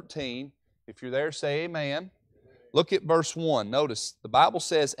 Chronicles 13, if you're there, say amen. Look at verse 1. Notice, the Bible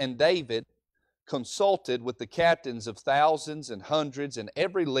says, "And David consulted with the captains of thousands and hundreds and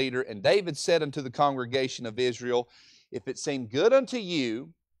every leader, and David said unto the congregation of Israel, If it seem good unto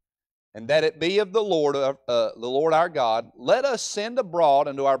you, and that it be of the Lord our God, let us send abroad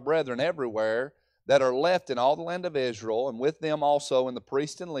unto our brethren everywhere that are left in all the land of Israel, and with them also in the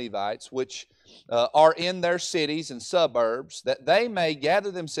priests and Levites, which are in their cities and suburbs, that they may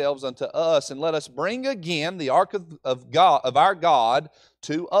gather themselves unto us, and let us bring again the ark of our God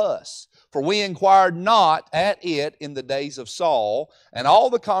to us. For we inquired not at it in the days of Saul, and all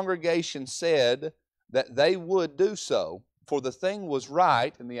the congregation said that they would do so, for the thing was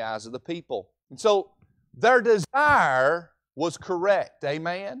right in the eyes of the people. And so their desire was correct,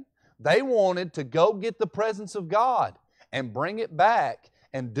 amen? They wanted to go get the presence of God and bring it back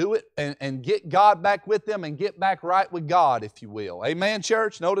and do it and get God back with them and get back right with God, if you will. Amen,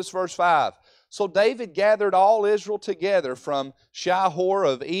 church? Notice verse 5. So David gathered all Israel together from Shihor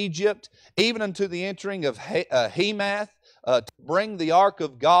of Egypt, even unto the entering of Hemath, to bring the ark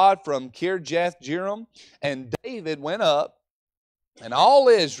of God from Kirjath-jearim. And David went up, and all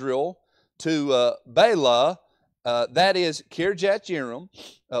Israel, to Baalah, that is Kirjath-jearim,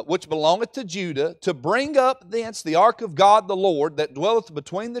 which belongeth to Judah, to bring up thence the ark of God the Lord, that dwelleth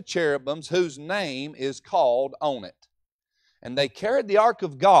between the cherubims, whose name is called on it. And they carried the ark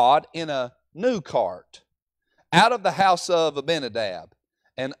of God in a new cart out of the house of Abinadab.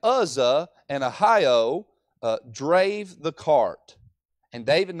 And Uzzah and Ahio drave the cart. And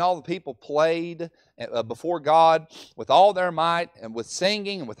David and all the people played before God with all their might, and with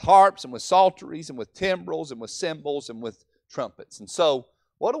singing, and with harps, and with psalteries, and with timbrels, and with cymbals, and with trumpets. And so,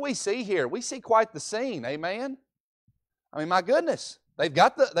 what do we see here? We see quite the scene, amen? I mean, my goodness, they've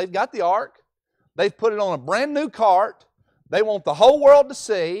got the ark. They've put it on a brand new cart. They want the whole world to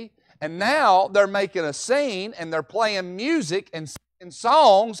see. And now they're making a scene, and they're playing music and singing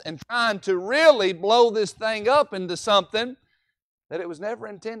songs and trying to really blow this thing up into something that it was never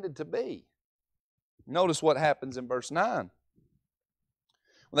intended to be. Notice what happens in verse 9.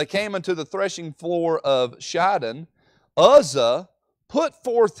 When they came unto the threshing floor of Shidon, Uzzah put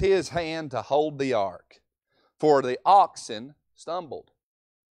forth his hand to hold the ark, for the oxen stumbled.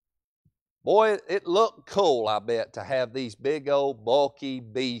 Boy, it looked cool, I bet, to have these big old bulky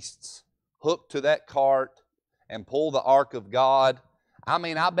beasts hooked to that cart and pull the ark of God. I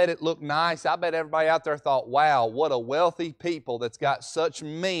mean, I bet it looked nice. I bet everybody out there thought, wow, what a wealthy people that's got such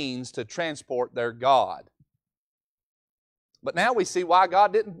means to transport their God. But now we see why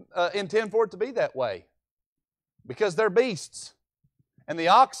God didn't intend for it to be that way. Because they're beasts. And the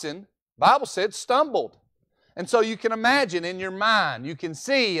oxen, the Bible said, stumbled. And so you can imagine in your mind, you can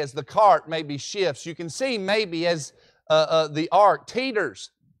see as the cart maybe shifts, you can see maybe as the ark teeters,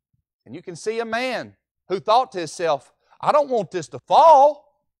 and you can see a man who thought to himself, I don't want this to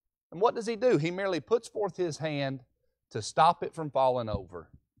fall. And what does he do? He merely puts forth his hand to stop it from falling over.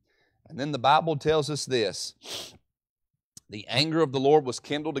 And then the Bible tells us this: the anger of the Lord was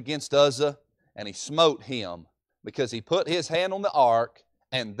kindled against Uzzah, and he smote him, because he put his hand on the ark,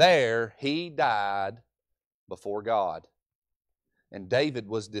 and there he died before God. And David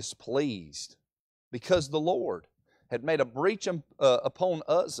was displeased, because the Lord had made a breach upon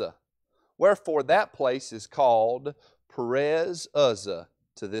Uzzah. Wherefore that place is called Perez Uzzah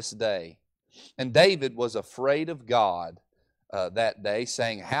to this day. And David was afraid of God that day,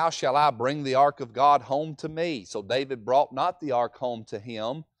 saying, how shall I bring the ark of God home to me? So David brought not the ark home to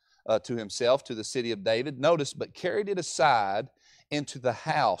him, to himself, to the city of David. Notice, but carried it aside into the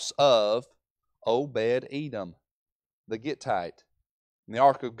house of Obed-Edom, the Gittite. And the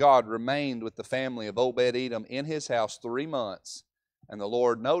ark of God remained with the family of Obed-Edom in his house 3 months. And the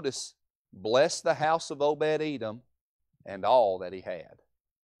Lord, notice, blessed the house of Obed-Edom and all that he had.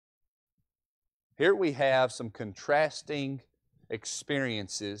 Here we have some contrasting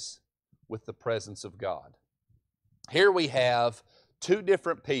experiences with the presence of God. Here we have two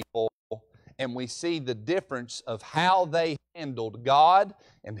different people, and we see the difference of how they handled God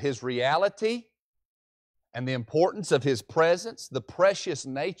and His reality and the importance of His presence, the precious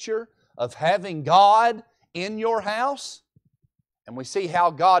nature of having God in your house. And we see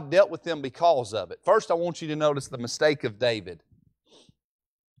how God dealt with them because of it. First, I want you to notice the mistake of David.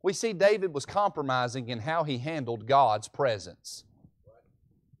 We see David was compromising in how he handled God's presence.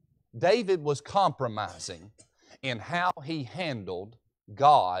 David was compromising in how he handled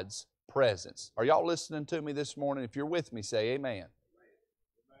God's presence. Are y'all listening to me this morning? If you're with me, say amen.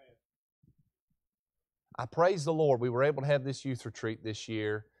 I praise the Lord. We were able to have this youth retreat this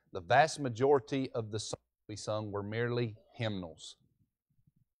year. The vast majority of the songs we sung were merely hymnals.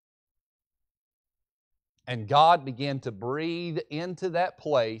 And God began to breathe into that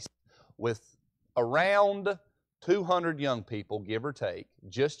place with around 200 young people, give or take.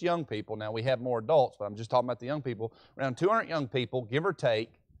 Just young people. Now we have more adults, but I'm just talking about the young people. Around 200 young people, give or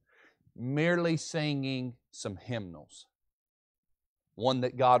take, merely singing some hymnals. one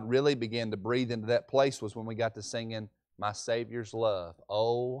that God really began to breathe into that place was when we got to singing My Savior's Love.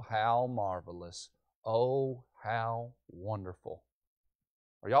 Oh, how marvelous. Oh, how wonderful.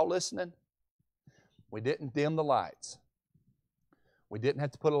 Are y'all listening? We didn't dim the lights. We didn't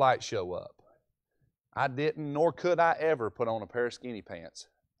have to put a light show up. I didn't, nor could I ever put on a pair of skinny pants.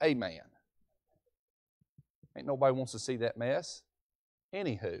 Amen. Ain't nobody wants to see that mess.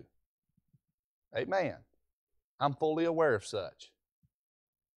 Anywho. Amen. I'm fully aware of such.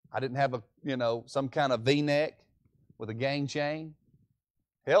 I didn't have a, some kind of V-neck with a gang chain.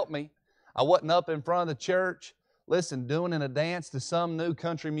 Help me. I wasn't up in front of the church, listen, doing a dance to some new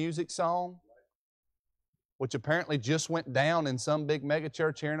country music song, which apparently just went down in some big mega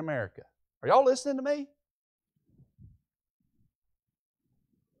church here in America. Are y'all listening to me?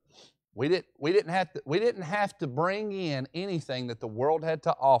 We didn't have to bring in anything that the world had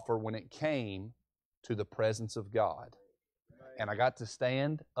to offer when it came to the presence of God. And I got to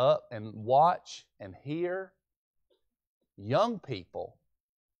stand up and watch and hear young people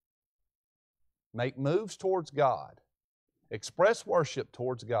make moves towards God, express worship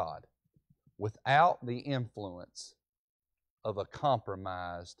towards God without the influence of a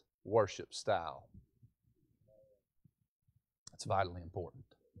compromised worship style. It's vitally important.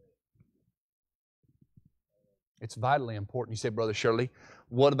 It's vitally important. You say, Brother Shirley,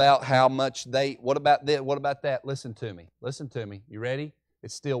 what about what about this, what about that? Listen to me. Listen to me. You ready?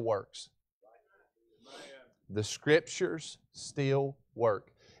 It still works. The Scriptures still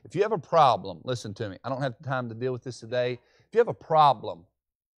work. If you have a problem, listen to me. I don't have time to deal with this today. If you have a problem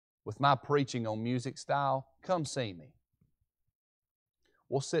with my preaching on music style, come see me.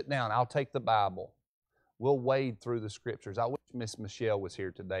 We'll sit down. I'll take the Bible. We'll wade through the Scriptures. I wish Miss Michelle was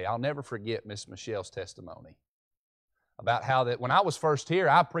here today. I'll never forget Miss Michelle's testimony about how that when I was first here,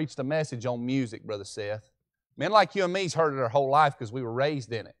 I preached a message on music, Brother Seth. Men like you and me's heard it our whole life because we were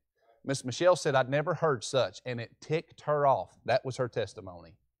raised in it. Miss Michelle said, I'd never heard such, and it ticked her off. That was her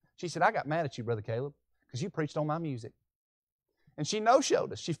testimony. She said, I got mad at you, Brother Caleb, because you preached on my music. And she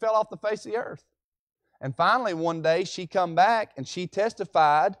no-showed us. She fell off the face of the earth. And finally, one day, she come back and she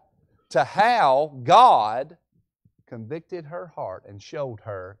testified to how God convicted her heart and showed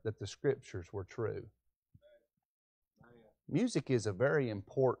her that the Scriptures were true. Music is a very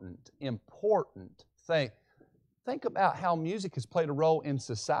important thing. Think about how music has played a role in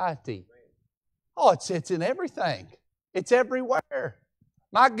society. Oh, it's in everything. It's everywhere.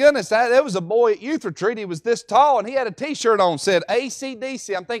 My goodness, there was a boy at youth retreat. He was this tall, and he had a T-shirt on that said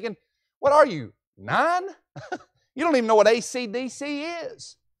AC/DC. I'm thinking, what are you, 9? You don't even know what AC/DC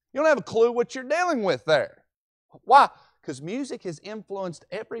is. You don't have a clue what you're dealing with there. Why? Because music has influenced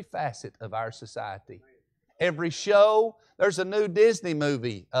every facet of our society. Every show. There's a new Disney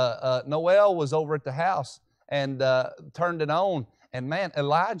movie. Noel was over at the house and turned it on. And man,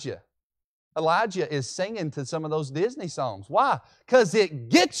 Elijah is singing to some of those Disney songs. Why? Because it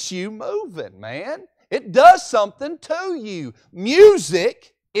gets you moving, man. It does something to you.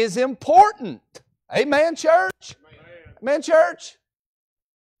 Music is important. Amen, church? Amen, church?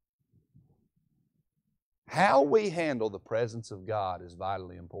 How we handle the presence of God is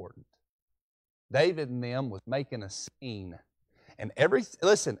vitally important. David and them was making a scene. And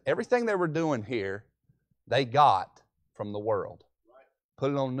everything they were doing here, they got from the world.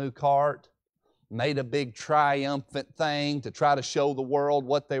 Put it on a new cart, made a big triumphant thing to try to show the world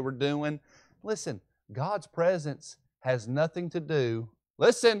what they were doing. Listen, God's presence has nothing to do,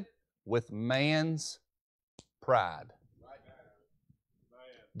 with man's pride.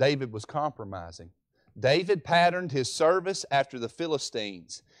 David was compromising. David patterned his service after the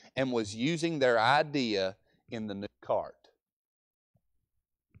Philistines and was using their idea in the new cart.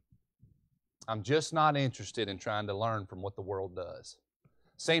 I'm just not interested in trying to learn from what the world does.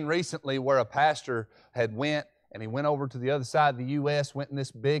 Seen recently where a pastor had went over to the other side of the U.S., went in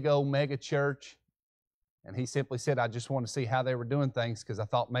this big old mega church, and he simply said, I just want to see how they were doing things because I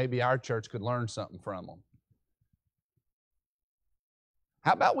thought maybe our church could learn something from them.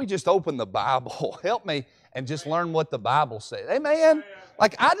 How about we just open the Bible? Help me and just learn what the Bible says. Amen?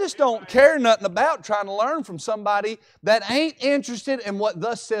 Like, I just don't care nothing about trying to learn from somebody that ain't interested in what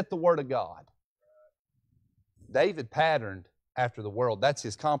thus saith the Word of God. David patterned after the world. That's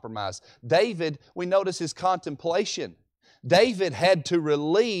his compromise. David, we notice his contemplation. David had to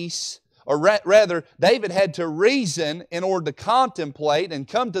release, or rather, David had to reason in order to contemplate and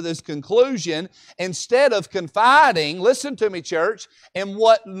come to this conclusion instead of confiding, listen to me, church, in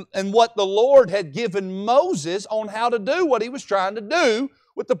what the Lord had given Moses on how to do what he was trying to do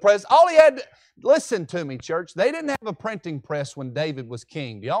with the presence. All he had to, listen to me, church, they didn't have a printing press when David was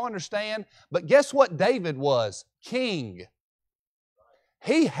king. Do y'all understand? But guess what David was? King.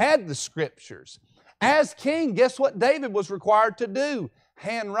 He had the Scriptures. As king, guess what David was required to do?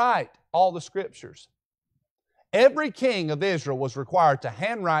 Handwrite all the Scriptures. Every king of Israel was required to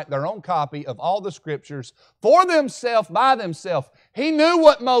handwrite their own copy of all the Scriptures for themselves, by themselves. He knew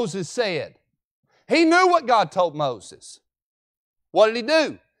what Moses said. He knew what God told Moses. What did he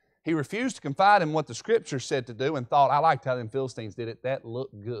do? He refused to confide in what the Scripture said to do and thought, I liked how them Philistines did it. That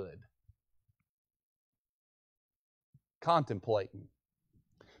looked good. Contemplating.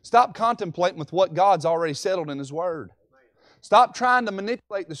 Stop contemplating with what God's already settled in His Word. Stop trying to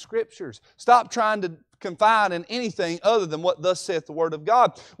manipulate the Scriptures. Stop trying to confide in anything other than what thus saith the Word of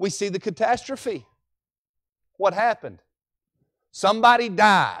God. We see the catastrophe. What happened? Somebody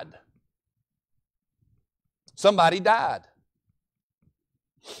died. Somebody died.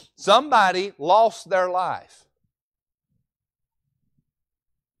 Somebody lost their life.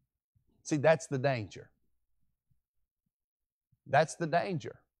 See, that's the danger. That's the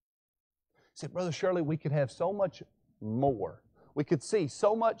danger. See, Brother Shirley, we could have so much more. We could see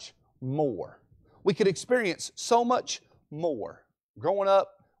so much more. We could experience so much more. Growing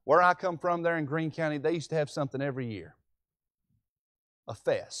up, where I come from there in Greene County, they used to have something every year. A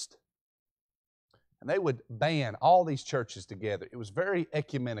fest. And they would band all these churches together. It was very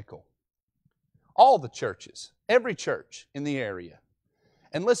ecumenical. All the churches, every church in the area.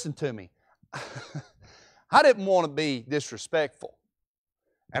 And listen to me, I didn't want to be disrespectful.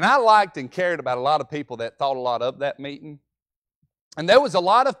 And I liked and cared about a lot of people that thought a lot of that meeting. And there was a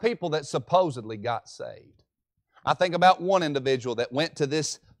lot of people that supposedly got saved. I think about one individual that went to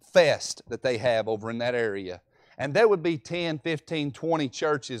this fest that they have over in that area. And there would be 10, 15, 20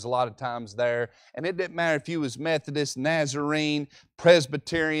 churches a lot of times there. And it didn't matter if you was Methodist, Nazarene,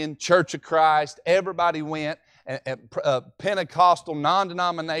 Presbyterian, Church of Christ. Everybody went. Pentecostal,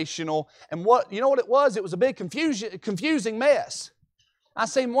 non-denominational. And you know what it was? It was a big confusing mess. I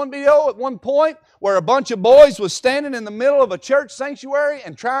seen one video at one point where a bunch of boys was standing in the middle of a church sanctuary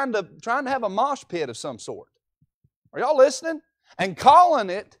and trying to have a mosh pit of some sort. Are y'all listening? And calling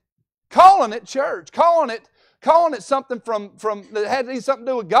it church, calling it something from that had something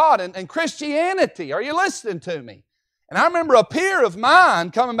to do with God and Christianity. Are you listening to me? And I remember a peer of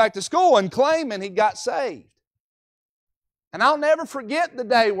mine coming back to school and claiming he got saved. And I'll never forget the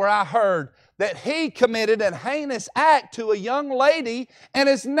day where I heard that he committed a heinous act to a young lady and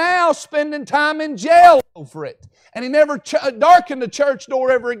is now spending time in jail over it. And he never darkened the church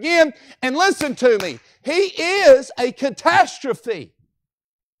door ever again. And listen to me, he is a catastrophe.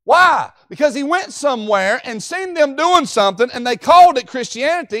 Why? Because he went somewhere and seen them doing something and they called it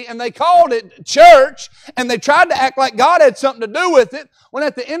Christianity and they called it church and they tried to act like God had something to do with it, when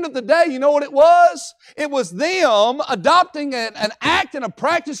at the end of the day, you know what it was? It was them adopting an act and a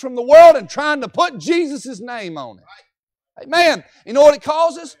practice from the world and trying to put Jesus' name on it. Amen. You know what it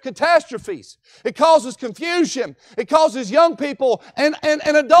causes? Catastrophes. It causes confusion. It causes young people and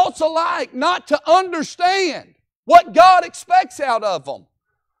adults alike not to understand what God expects out of them.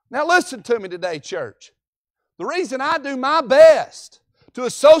 Now listen to me today, church. The reason I do my best to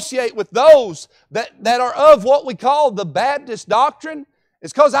associate with those that are of what we call the Baptist doctrine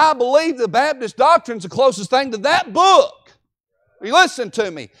is because I believe the Baptist doctrine is the closest thing to that book. You listen to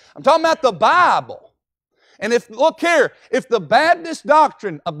me. I'm talking about the Bible. And look here, if the Baptist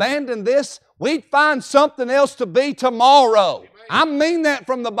doctrine abandoned this, we'd find something else to be tomorrow. I mean that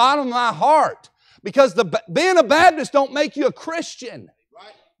from the bottom of my heart. Because being a Baptist don't make you a Christian.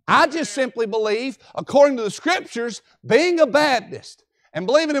 I just simply believe, according to the Scriptures, being a Baptist and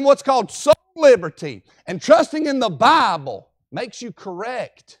believing in what's called soul liberty and trusting in the Bible makes you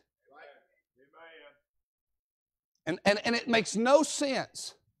correct. And it makes no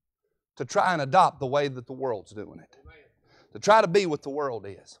sense to try and adopt the way that the world's doing it. To try to be what the world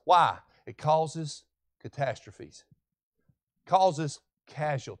is. Why? It causes catastrophes. It causes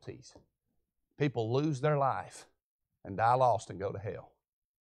casualties. People lose their life and die lost and go to hell.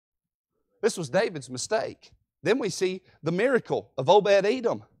 This was David's mistake. Then we see the miracle of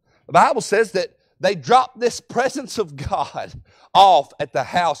Obed-Edom. The Bible says that they dropped this presence of God off at the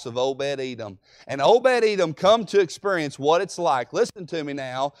house of Obed-Edom. And Obed-Edom come to experience what it's like, listen to me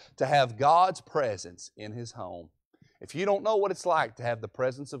now, to have God's presence in his home. If you don't know what it's like to have the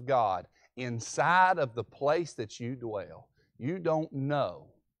presence of God inside of the place that you dwell, you don't know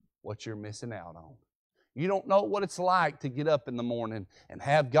what you're missing out on. You don't know what it's like to get up in the morning and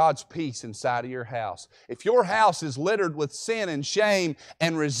have God's peace inside of your house. If your house is littered with sin and shame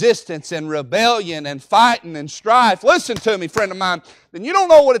and resistance and rebellion and fighting and strife, listen to me, friend of mine, then you don't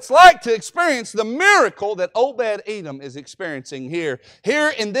know what it's like to experience the miracle that Obed-Edom is experiencing here.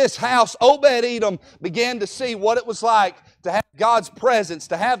 Here in this house, Obed-Edom began to see what it was like to have God's presence,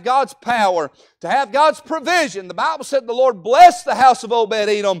 to have God's power, to have God's provision. The Bible said the Lord blessed the house of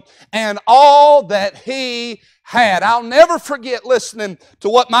Obed-Edom and all that he had. I'll never forget listening to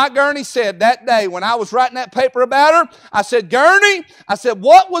what my Gurney said that day when I was writing that paper about her. I said, Gurney, I said,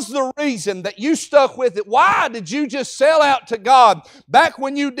 what was the reason that you stuck with it? Why did you just sell out to God back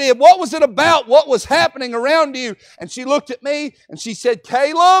when you did? What was it about? What was happening around you? And she looked at me and she said,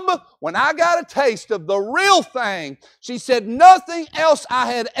 Caleb, when I got a taste of the real thing, she said, nothing else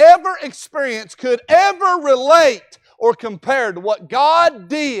I had ever experienced could ever relate or compared to what God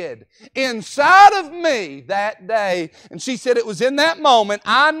did inside of me that day. And she said it was in that moment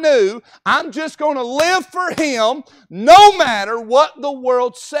I knew I'm just going to live for Him no matter what the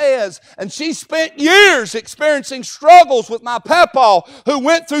world says. And she spent years experiencing struggles with my papa, who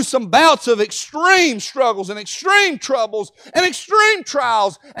went through some bouts of extreme struggles and extreme troubles and extreme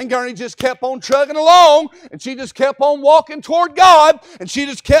trials. And Gurney just kept on chugging along, and she just kept on walking toward God, and she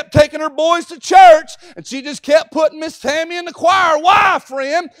just kept taking her boys to church, and she just kept putting Miss Tammy in the choir. Why,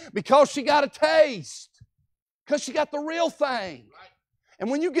 friend? Because she got a taste. Because she got the real thing.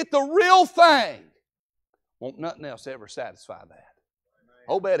 And when you get the real thing, won't nothing else ever satisfy that.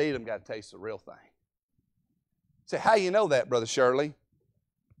 Obed-Edom got a taste of the real thing. Say, how you know that, Brother Shirley?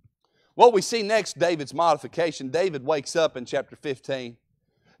 What we see next, David's modification. David wakes up in chapter 15.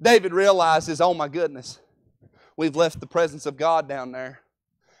 David realizes, oh my goodness, we've left the presence of God down there,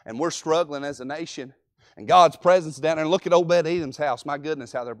 and we're struggling as a nation. And God's presence down there. And look at Obed-Edom's house. My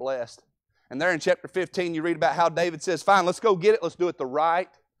goodness, how they're blessed. And there in chapter 15, you read about how David says, fine, let's go get it. Let's do it the right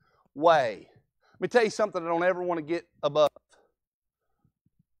way. Let me tell you something I don't ever want to get above.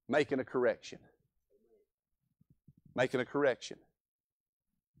 Making a correction. Making a correction.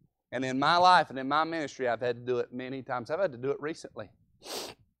 And in my life and in my ministry, I've had to do it many times. I've had to do it recently.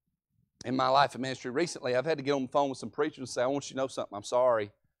 In my life and ministry recently, I've had to get on the phone with some preachers and say, I want you to know something. I'm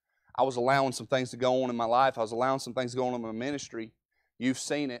sorry. I was allowing some things to go on in my life. I was allowing some things to go on in my ministry. You've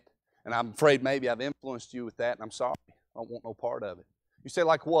seen it. And I'm afraid maybe I've influenced you with that, and I'm sorry. I don't want no part of it. You say,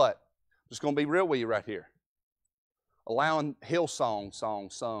 like what? I'm just going to be real with you right here. Allowing Hillsong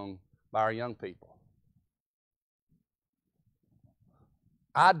songs sung by our young people.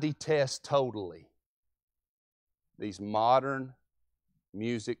 I detest totally these modern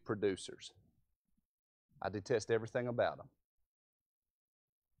music producers. I detest everything about them.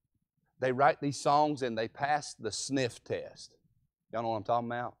 They write these songs and they pass the sniff test. Y'all know what I'm talking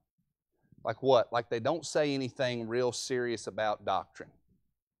about? Like what? Like they don't say anything real serious about doctrine.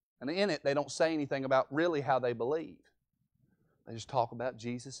 And in it, they don't say anything about really how they believe. They just talk about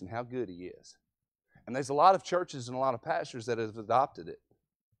Jesus and how good He is. And there's a lot of churches and a lot of pastors that have adopted it.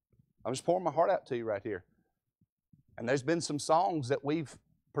 I'm just pouring my heart out to you right here. And there's been some songs that we've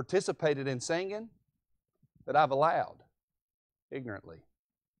participated in singing that I've allowed ignorantly.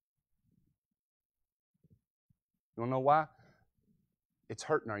 You want to know why? It's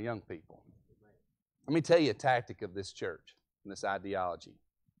hurting our young people. Let me tell you a tactic of this church and this ideology.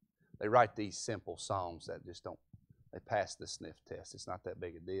 They write these simple songs that just don't, they pass the sniff test. It's not that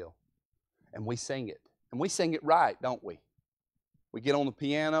big a deal. And we sing it. And we sing it right, don't we? We get on the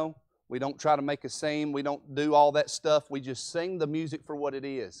piano. We don't try to make a scene. We don't do all that stuff. We just sing the music for what it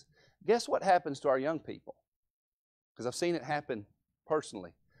is. Guess what happens to our young people? Because I've seen it happen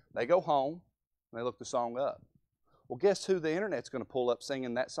personally. They go home and they look the song up. Well, guess who the internet's going to pull up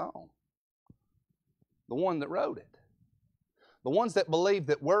singing that song? The one that wrote it. The ones that believe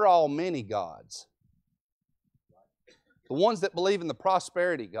that we're all many gods. The ones that believe in the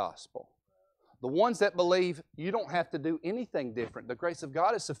prosperity gospel. The ones that believe you don't have to do anything different. The grace of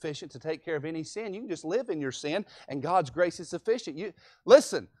God is sufficient to take care of any sin. You can just live in your sin, and God's grace is sufficient.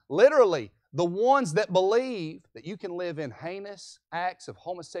 Listen, literally, the ones that believe that you can live in heinous acts of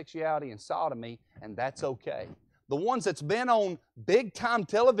homosexuality and sodomy, and that's okay. The ones that's been on big-time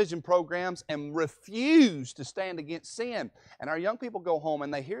television programs and refuse to stand against sin. And our young people go home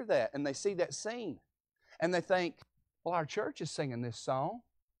and they hear that and they see that scene. And they think, well, our church is singing this song.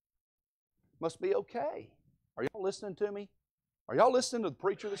 Must be okay. Are y'all listening to me? Are y'all listening to the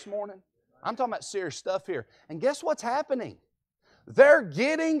preacher this morning? I'm talking about serious stuff here. And guess what's happening? They're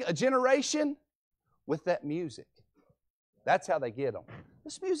getting a generation with that music. That's how they get them.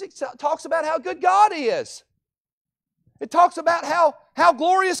 This music talks about how good God is. It talks about how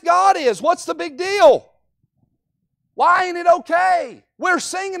glorious God is. What's the big deal? Why ain't it okay? We're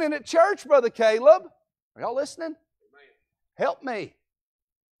singing it at church, Brother Caleb. Are y'all listening? Help me.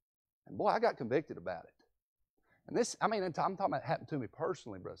 And boy, I got convicted about it. And this, I'm talking about it happened to me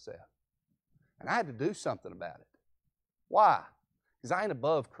personally, Brother Seth. And I had to do something about it. Why? Because I ain't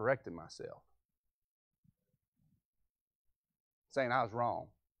above correcting myself. Saying I was wrong.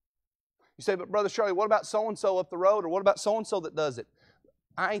 You say, but Brother Shirley, what about so-and-so up the road? Or what about so-and-so that does it?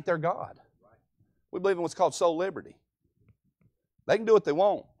 I ain't their God. We believe in what's called soul liberty. They can do what they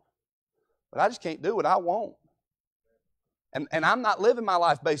want. But I just can't do what I want. And I'm not living my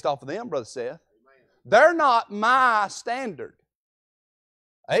life based off of them, Brother Seth. They're not my standard.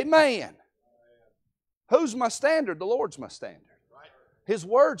 Amen. Who's my standard? The Lord's my standard. His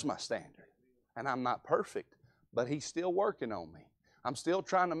Word's my standard. And I'm not perfect, but He's still working on me. I'm still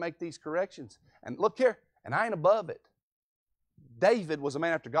trying to make these corrections. And look here, and I ain't above it. David was a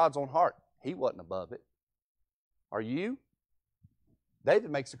man after God's own heart. He wasn't above it. Are you?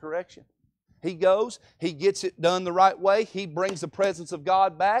 David makes a correction. He goes, he gets it done the right way, he brings the presence of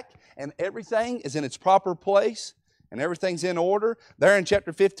God back, and everything is in its proper place, and everything's in order. There in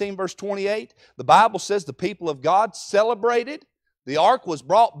chapter 15, verse 28, the Bible says the people of God celebrated. The ark was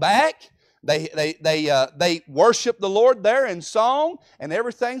brought back. They worshiped the Lord there in song, and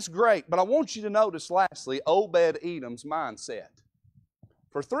everything's great. But I want you to notice, lastly, Obed-Edom's mindset.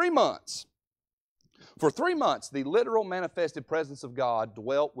 For 3 months, the literal manifested presence of God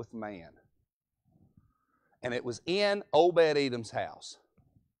dwelt with man. And it was in Obed-Edom's house.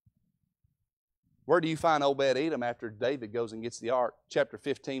 Where do you find Obed-Edom after David goes and gets the ark? Chapter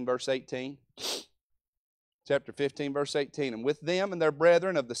 15, verse 18. Chapter 15, verse 18. And with them and their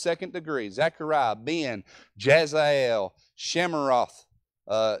brethren of the second degree, Zechariah, Ben, Jaziel, Shemarath,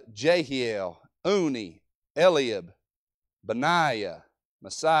 Jehiel, Uni, Eliab, Benaiah,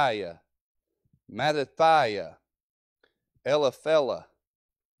 Messiah, Mattathiah, Eliphelah,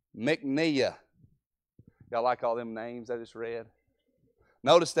 Micniah. Y'all like all them names I just read?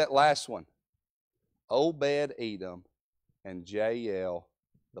 Notice that last one. Obed-Edom and Jael,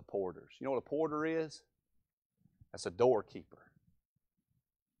 the porters. You know what a porter is? That's a doorkeeper.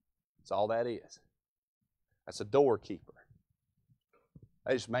 That's all that is. That's a doorkeeper.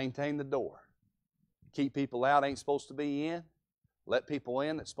 They just maintain the door. Keep people out ain't supposed to be in. Let people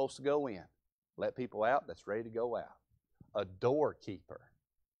in that's supposed to go in. Let people out that's ready to go out. A doorkeeper.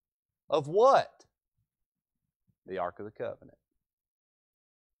 Of what? The Ark of the Covenant.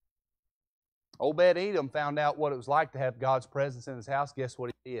 Obed-Edom found out what it was like to have God's presence in his house. Guess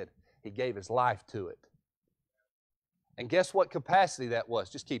what he did? He gave his life to it. And guess what capacity that was?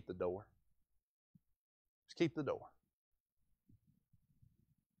 Just keep the door. Just keep the door.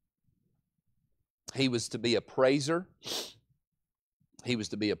 He was to be a praiser. He was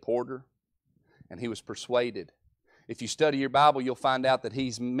to be a porter. And he was persuaded. If you study your Bible, you'll find out that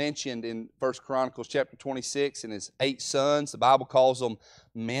he's mentioned in 1 Chronicles chapter 26 and his 8 sons. The Bible calls them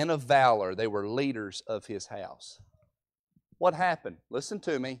men of valor. They were leaders of his house. What happened? Listen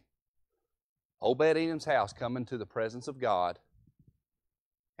to me. Obed-Edom's house come into the presence of God,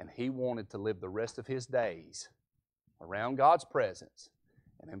 and he wanted to live the rest of his days around God's presence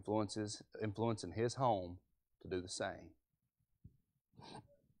and influencing his home to do the same.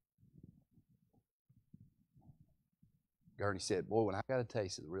 Gurney said, boy, when I got a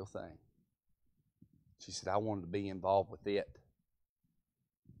taste of the real thing, she said, I wanted to be involved with it.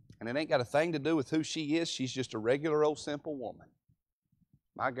 And it ain't got a thing to do with who she is. She's just a regular old simple woman.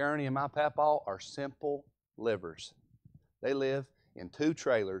 My Gurney and my Papaw are simple livers. They live in 2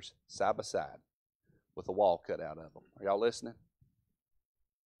 trailers side by side with a wall cut out of them. Are y'all listening?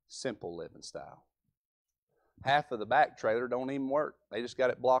 Simple living style. Half of the back trailer don't even work. They just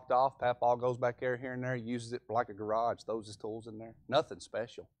got it blocked off. Papaw goes back there here and there, uses it like a garage, throws his tools in there. Nothing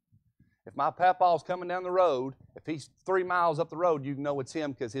special. If my Papaw's coming down the road, if he's 3 miles up the road, you know it's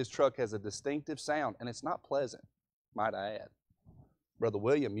him because his truck has a distinctive sound, and it's not pleasant, might I add. Brother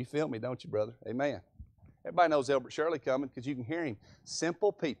William, you feel me, don't you, brother? Amen. Everybody knows Elbert Shirley coming because you can hear him.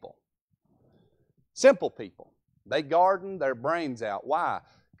 Simple people. Simple people. They garden their brains out. Why?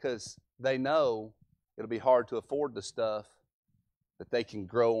 Because they know it'll be hard to afford the stuff that they can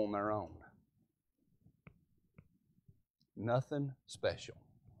grow on their own. Nothing special.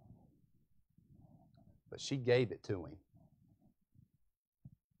 But she gave it to him.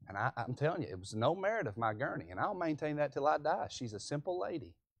 And I'm telling you, it was no merit of my Gurney, and I'll maintain that till I die. She's a simple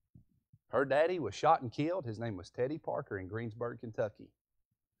lady. Her daddy was shot and killed. His name was Teddy Parker in Greensburg, Kentucky,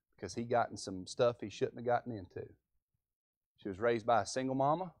 because he got in some stuff he shouldn't have gotten into. She was raised by a single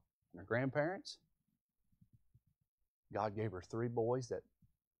mama and her grandparents. God gave her 3 boys that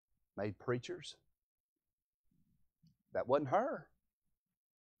made preachers. That wasn't her.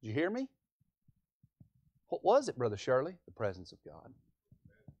 Did you hear me? What was it, Brother Shirley? The presence of God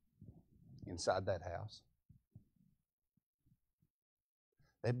inside that house.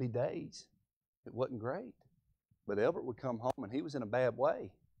 There'd be days it wasn't great. But Albert would come home and he was in a bad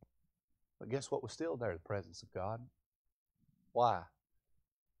way. But guess what was still there? The presence of God. Why?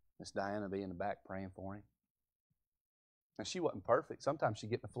 Miss Diana be in the back praying for him. And she wasn't perfect. Sometimes she'd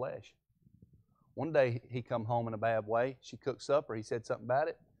get in the flesh. One day he come home in a bad way. She cooked supper. He said something about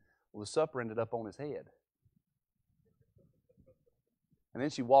it. Well, the supper ended up on his head. And then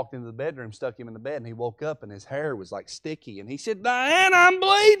she walked into the bedroom, stuck him in the bed, and he woke up and his hair was like sticky. And he said, Diana, I'm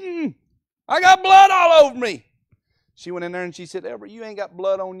bleeding. I got blood all over me. She went in there and she said, Albert, you ain't got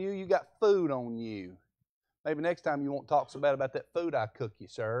blood on you. You got food on you. Maybe next time you won't talk so bad about that food I cook you,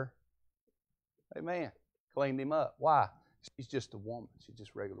 sir. Amen. Cleaned him up. Why? She's just a woman. She's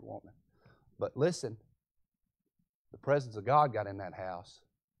just a regular woman. But listen, the presence of God got in that house.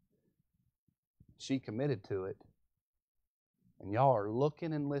 She committed to it. And y'all are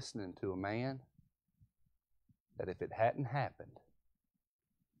looking and listening to a man that if it hadn't happened,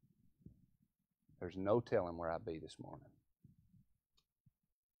 there's no telling where I'd be this morning.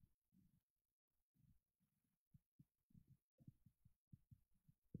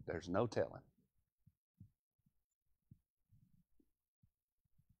 There's no telling.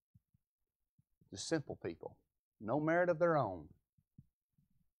 The simple people, no merit of their own.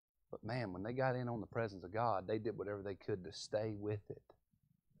 But man, when they got in on the presence of God, they did whatever they could to stay with it.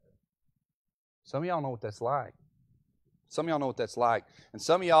 Some of y'all know what that's like. Some of y'all know what that's like. And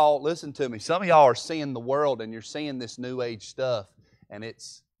some of y'all, listen to me, some of y'all are seeing the world and you're seeing this new age stuff and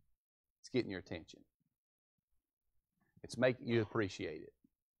it's getting your attention. It's making you appreciate it.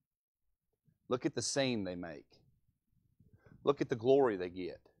 Look at the scene they make. Look at the glory they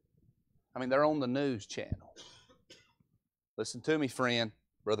get. I mean, they're on the news channel. Listen to me, friend.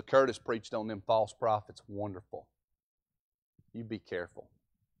 Brother Curtis preached on them false prophets. Wonderful. You be careful.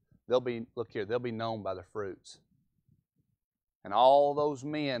 They'll be known by their fruits. And all those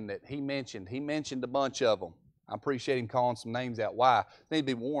men that he mentioned a bunch of them. I appreciate him calling some names out. Why? They need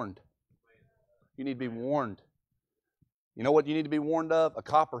to be warned. You need to be warned. You know what you need to be warned of? A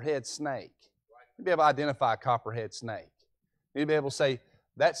copperhead snake. You need to be able to identify a copperhead snake. You need to be able to say,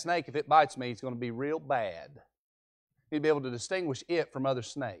 that snake, if it bites me, it's going to be real bad. You need to be able to distinguish it from other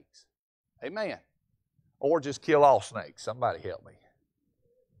snakes. Amen. Or just kill all snakes. Somebody help me.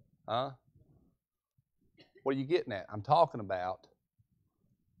 Huh? What are you getting at? I'm talking about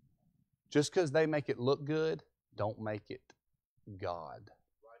just because they make it look good, don't make it God.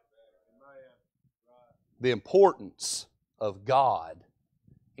 The importance of God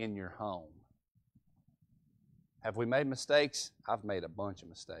in your home. Have we made mistakes? I've made a bunch of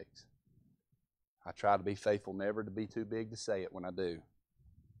mistakes. I try to be faithful, never to be too big to say it when I do.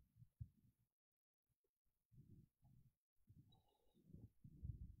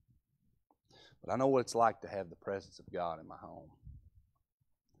 But I know what it's like to have the presence of God in my home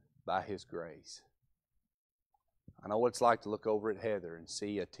by His grace. I know what it's like to look over at Heather and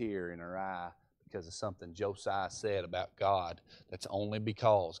see a tear in her eye because of something Josiah said about God. That's only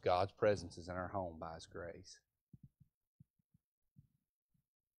because God's presence is in our home by His grace.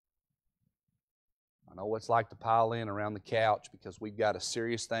 I know what it's like to pile in around the couch because we've got a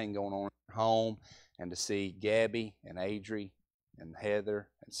serious thing going on at home, and to see Gabby and Adri and Heather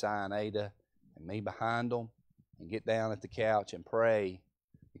and Si and Ada and me behind them and get down at the couch and pray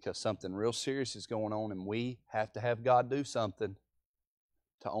because something real serious is going on and we have to have God do something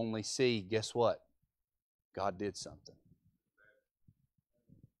to only see, guess what? God did something.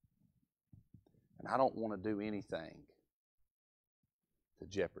 And I don't want to do anything to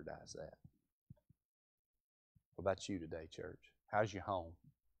jeopardize that. What about you today, church? How's your home?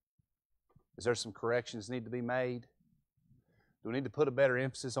 Is there some corrections need to be made? Do we need to put a better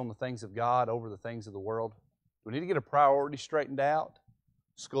emphasis on the things of God over the things of the world? Do we need to get a priority straightened out?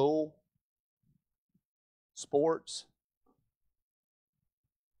 School? Sports?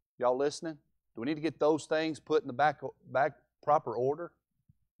 Y'all listening? Do we need to get those things put in the back proper order?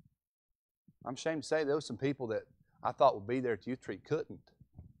 I'm ashamed to say there were some people that I thought would be there at Youth Retreat couldn't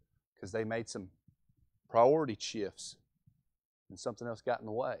because they made some priority shifts and something else got in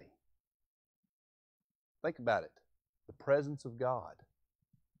the way. Think about it. The presence of God.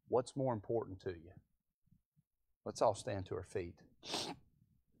 What's more important to you? Let's all stand to our feet.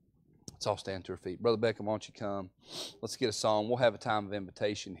 Let's all stand to our feet. Brother Beckham, why don't you come? Let's get a song. We'll have a time of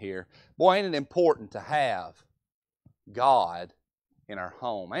invitation here. Boy, ain't it important to have God in our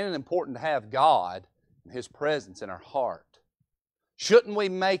home? Ain't it important to have God and His presence in our heart? Shouldn't we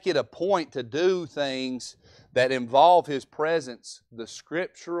make it a point to do things that involve His presence the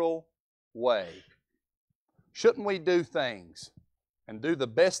scriptural way? Shouldn't we do things and do the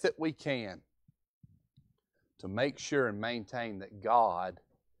best that we can to make sure and maintain that God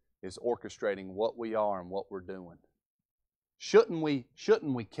is orchestrating what we are and what we're doing? Shouldn't we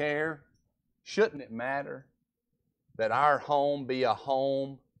care? Shouldn't it matter that our home be a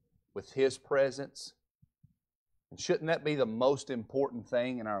home with His presence? And shouldn't that be the most important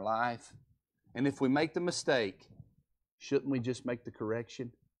thing in our life? And if we make the mistake, shouldn't we just make the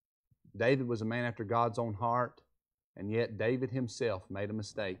correction? David was a man after God's own heart, and yet David himself made a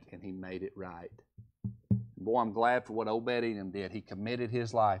mistake, and he made it right. Boy, I'm glad for what Obed-Edom did. He committed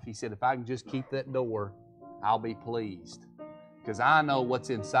his life. He said, if I can just keep that door, I'll be pleased. Because I know what's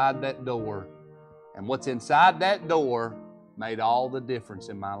inside that door, and what's inside that door made all the difference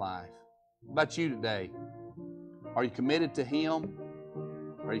in my life. What about you today? Are you committed to Him?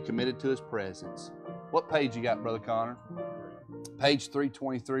 Are you committed to His presence? What page you got, Brother Connor? Page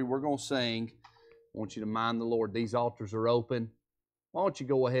 323. We're going to sing. I want you to mind the Lord. These altars are open. Why don't you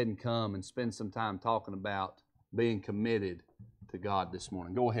go ahead and come and spend some time talking about being committed to God this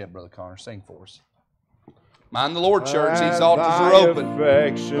morning. Go ahead, Brother Connor. Sing for us. Mind the Lord, church. These altars are open.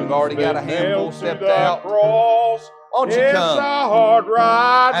 We've already got a handful stepped out. Why don't you come?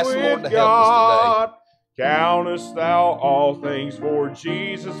 Ask the Lord to help us today. Countest thou all things for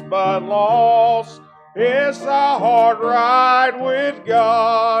Jesus but loss? It's a hard ride with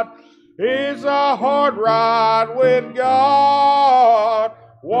God. It's a hard ride with God.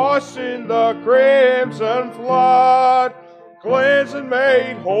 Washed in the crimson flood, cleansed and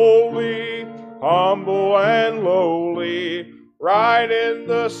made holy, humble and lowly, right in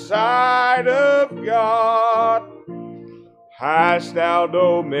the sight of God. Hast thou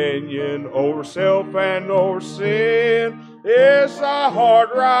dominion over self and over sin? It's a hard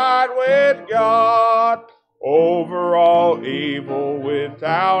ride with God. Over all evil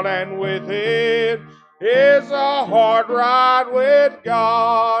without and within. It's a hard ride with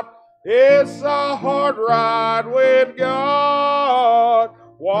God. It's a hard ride with God.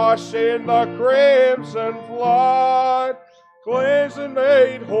 Washed in the crimson flood, cleansed and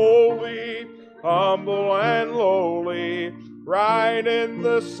made holy, humble and lowly, right in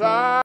the sight